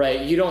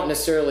 right? You don't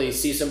necessarily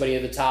see somebody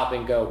at the top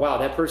and go, wow,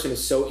 that person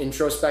is so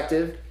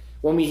introspective.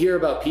 When we hear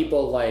about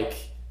people like,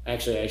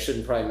 actually, I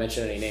shouldn't probably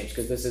mention any names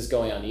because this is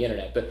going on the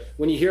internet, but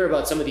when you hear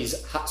about some of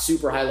these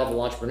super high-level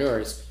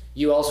entrepreneurs,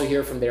 you also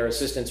hear from their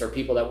assistants or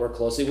people that work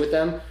closely with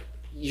them.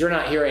 You're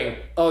not hearing,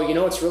 oh,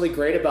 what's really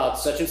great about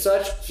such and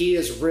such? He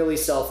is really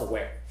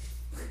self-aware.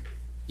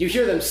 You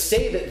hear them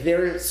say that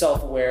they're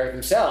self-aware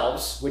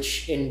themselves,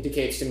 which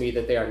indicates to me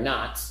that they are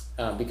not,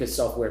 because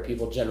self-aware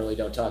people generally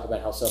don't talk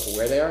about how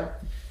self-aware they are.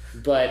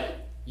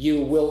 But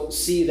you will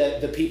see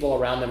that the people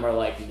around them are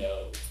like,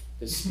 no,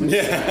 this is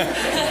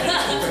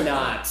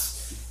not.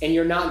 And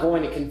you're not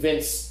going to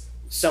convince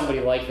somebody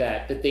like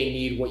that they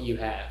need what you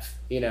have.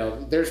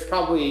 There's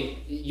probably,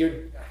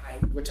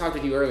 we talked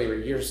with you earlier,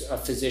 you're a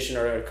physician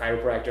or a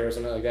chiropractor or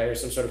something like that, or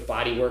some sort of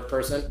body work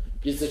person.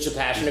 Is this a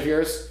passion of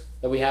yours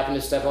that we happened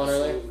to step on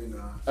earlier? Absolutely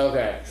not.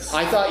 Okay.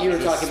 I thought you were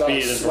talking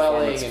about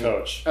swelling and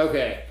coach.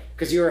 Okay.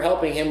 Because you were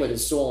helping him with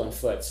his swollen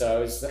foot, so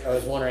I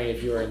was wondering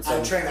if you were in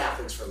some... I train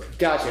athletes for a living.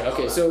 Gotcha.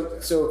 Okay,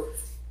 so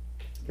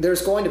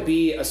there's going to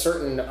be a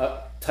certain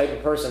type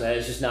of person that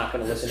is just not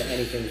going to listen to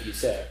anything that you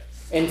say.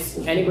 And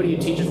anybody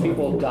who teaches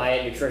people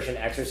diet, nutrition,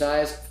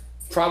 exercise,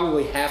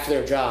 probably half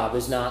their job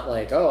is not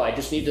like, oh, I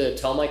just need to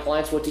tell my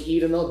clients what to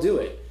eat and they'll do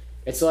it.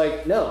 It's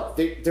like, no,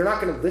 they're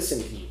not going to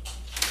listen to you,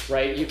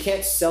 right? You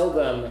can't sell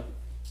them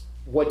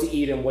what to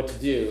eat and what to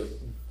do.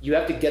 You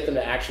have to get them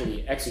to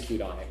actually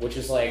execute on it, which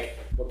is like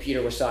what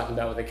Peter was talking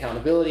about with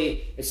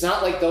accountability. It's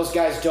not like those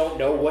guys don't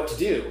know what to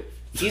do.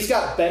 He's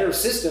got better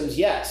systems,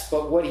 yes,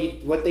 but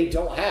what they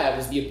don't have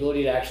is the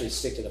ability to actually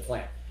stick to the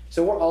plan.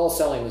 So we're all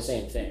selling the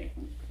same thing.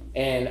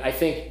 And I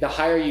think the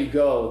higher you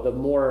go, the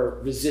more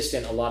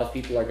resistant a lot of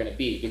people are going to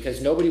be, because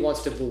nobody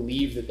wants to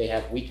believe that they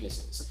have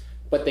weaknesses,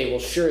 but they will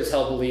sure as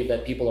hell believe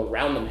that people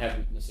around them have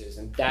weaknesses,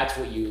 and that's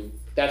what you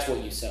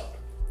sell.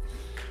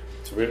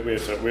 So we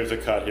have to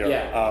cut here.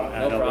 Yeah, and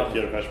no I know problem. if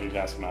you had a question, you can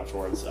ask them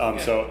afterwards.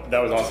 So that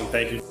was awesome.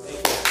 Thank you.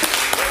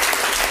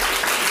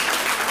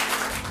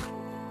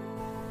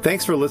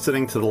 Thanks for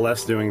listening to the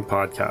Less Doing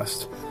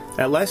podcast.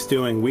 At Less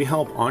Doing, we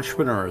help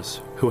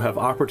entrepreneurs who have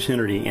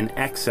opportunity in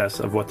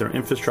excess of what their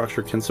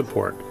infrastructure can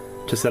support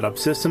to set up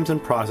systems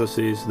and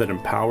processes that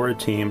empower a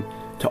team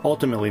to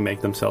ultimately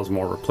make themselves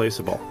more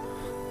replaceable.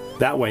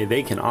 That way,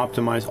 they can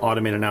optimize,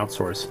 automate, and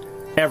outsource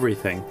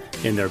everything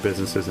in their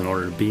businesses in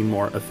order to be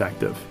more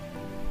effective.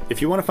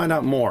 If you want to find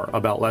out more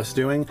about Less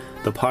Doing,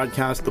 the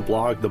podcast, the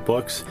blog, the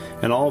books,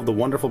 and all of the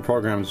wonderful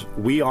programs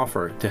we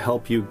offer to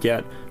help you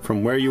get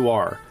from where you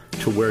are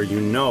to where you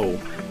know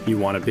you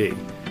want to be,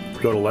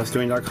 go to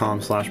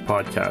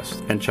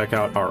lessdoing.com/podcast and check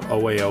out our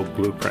OAO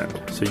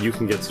blueprint so you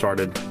can get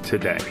started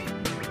today.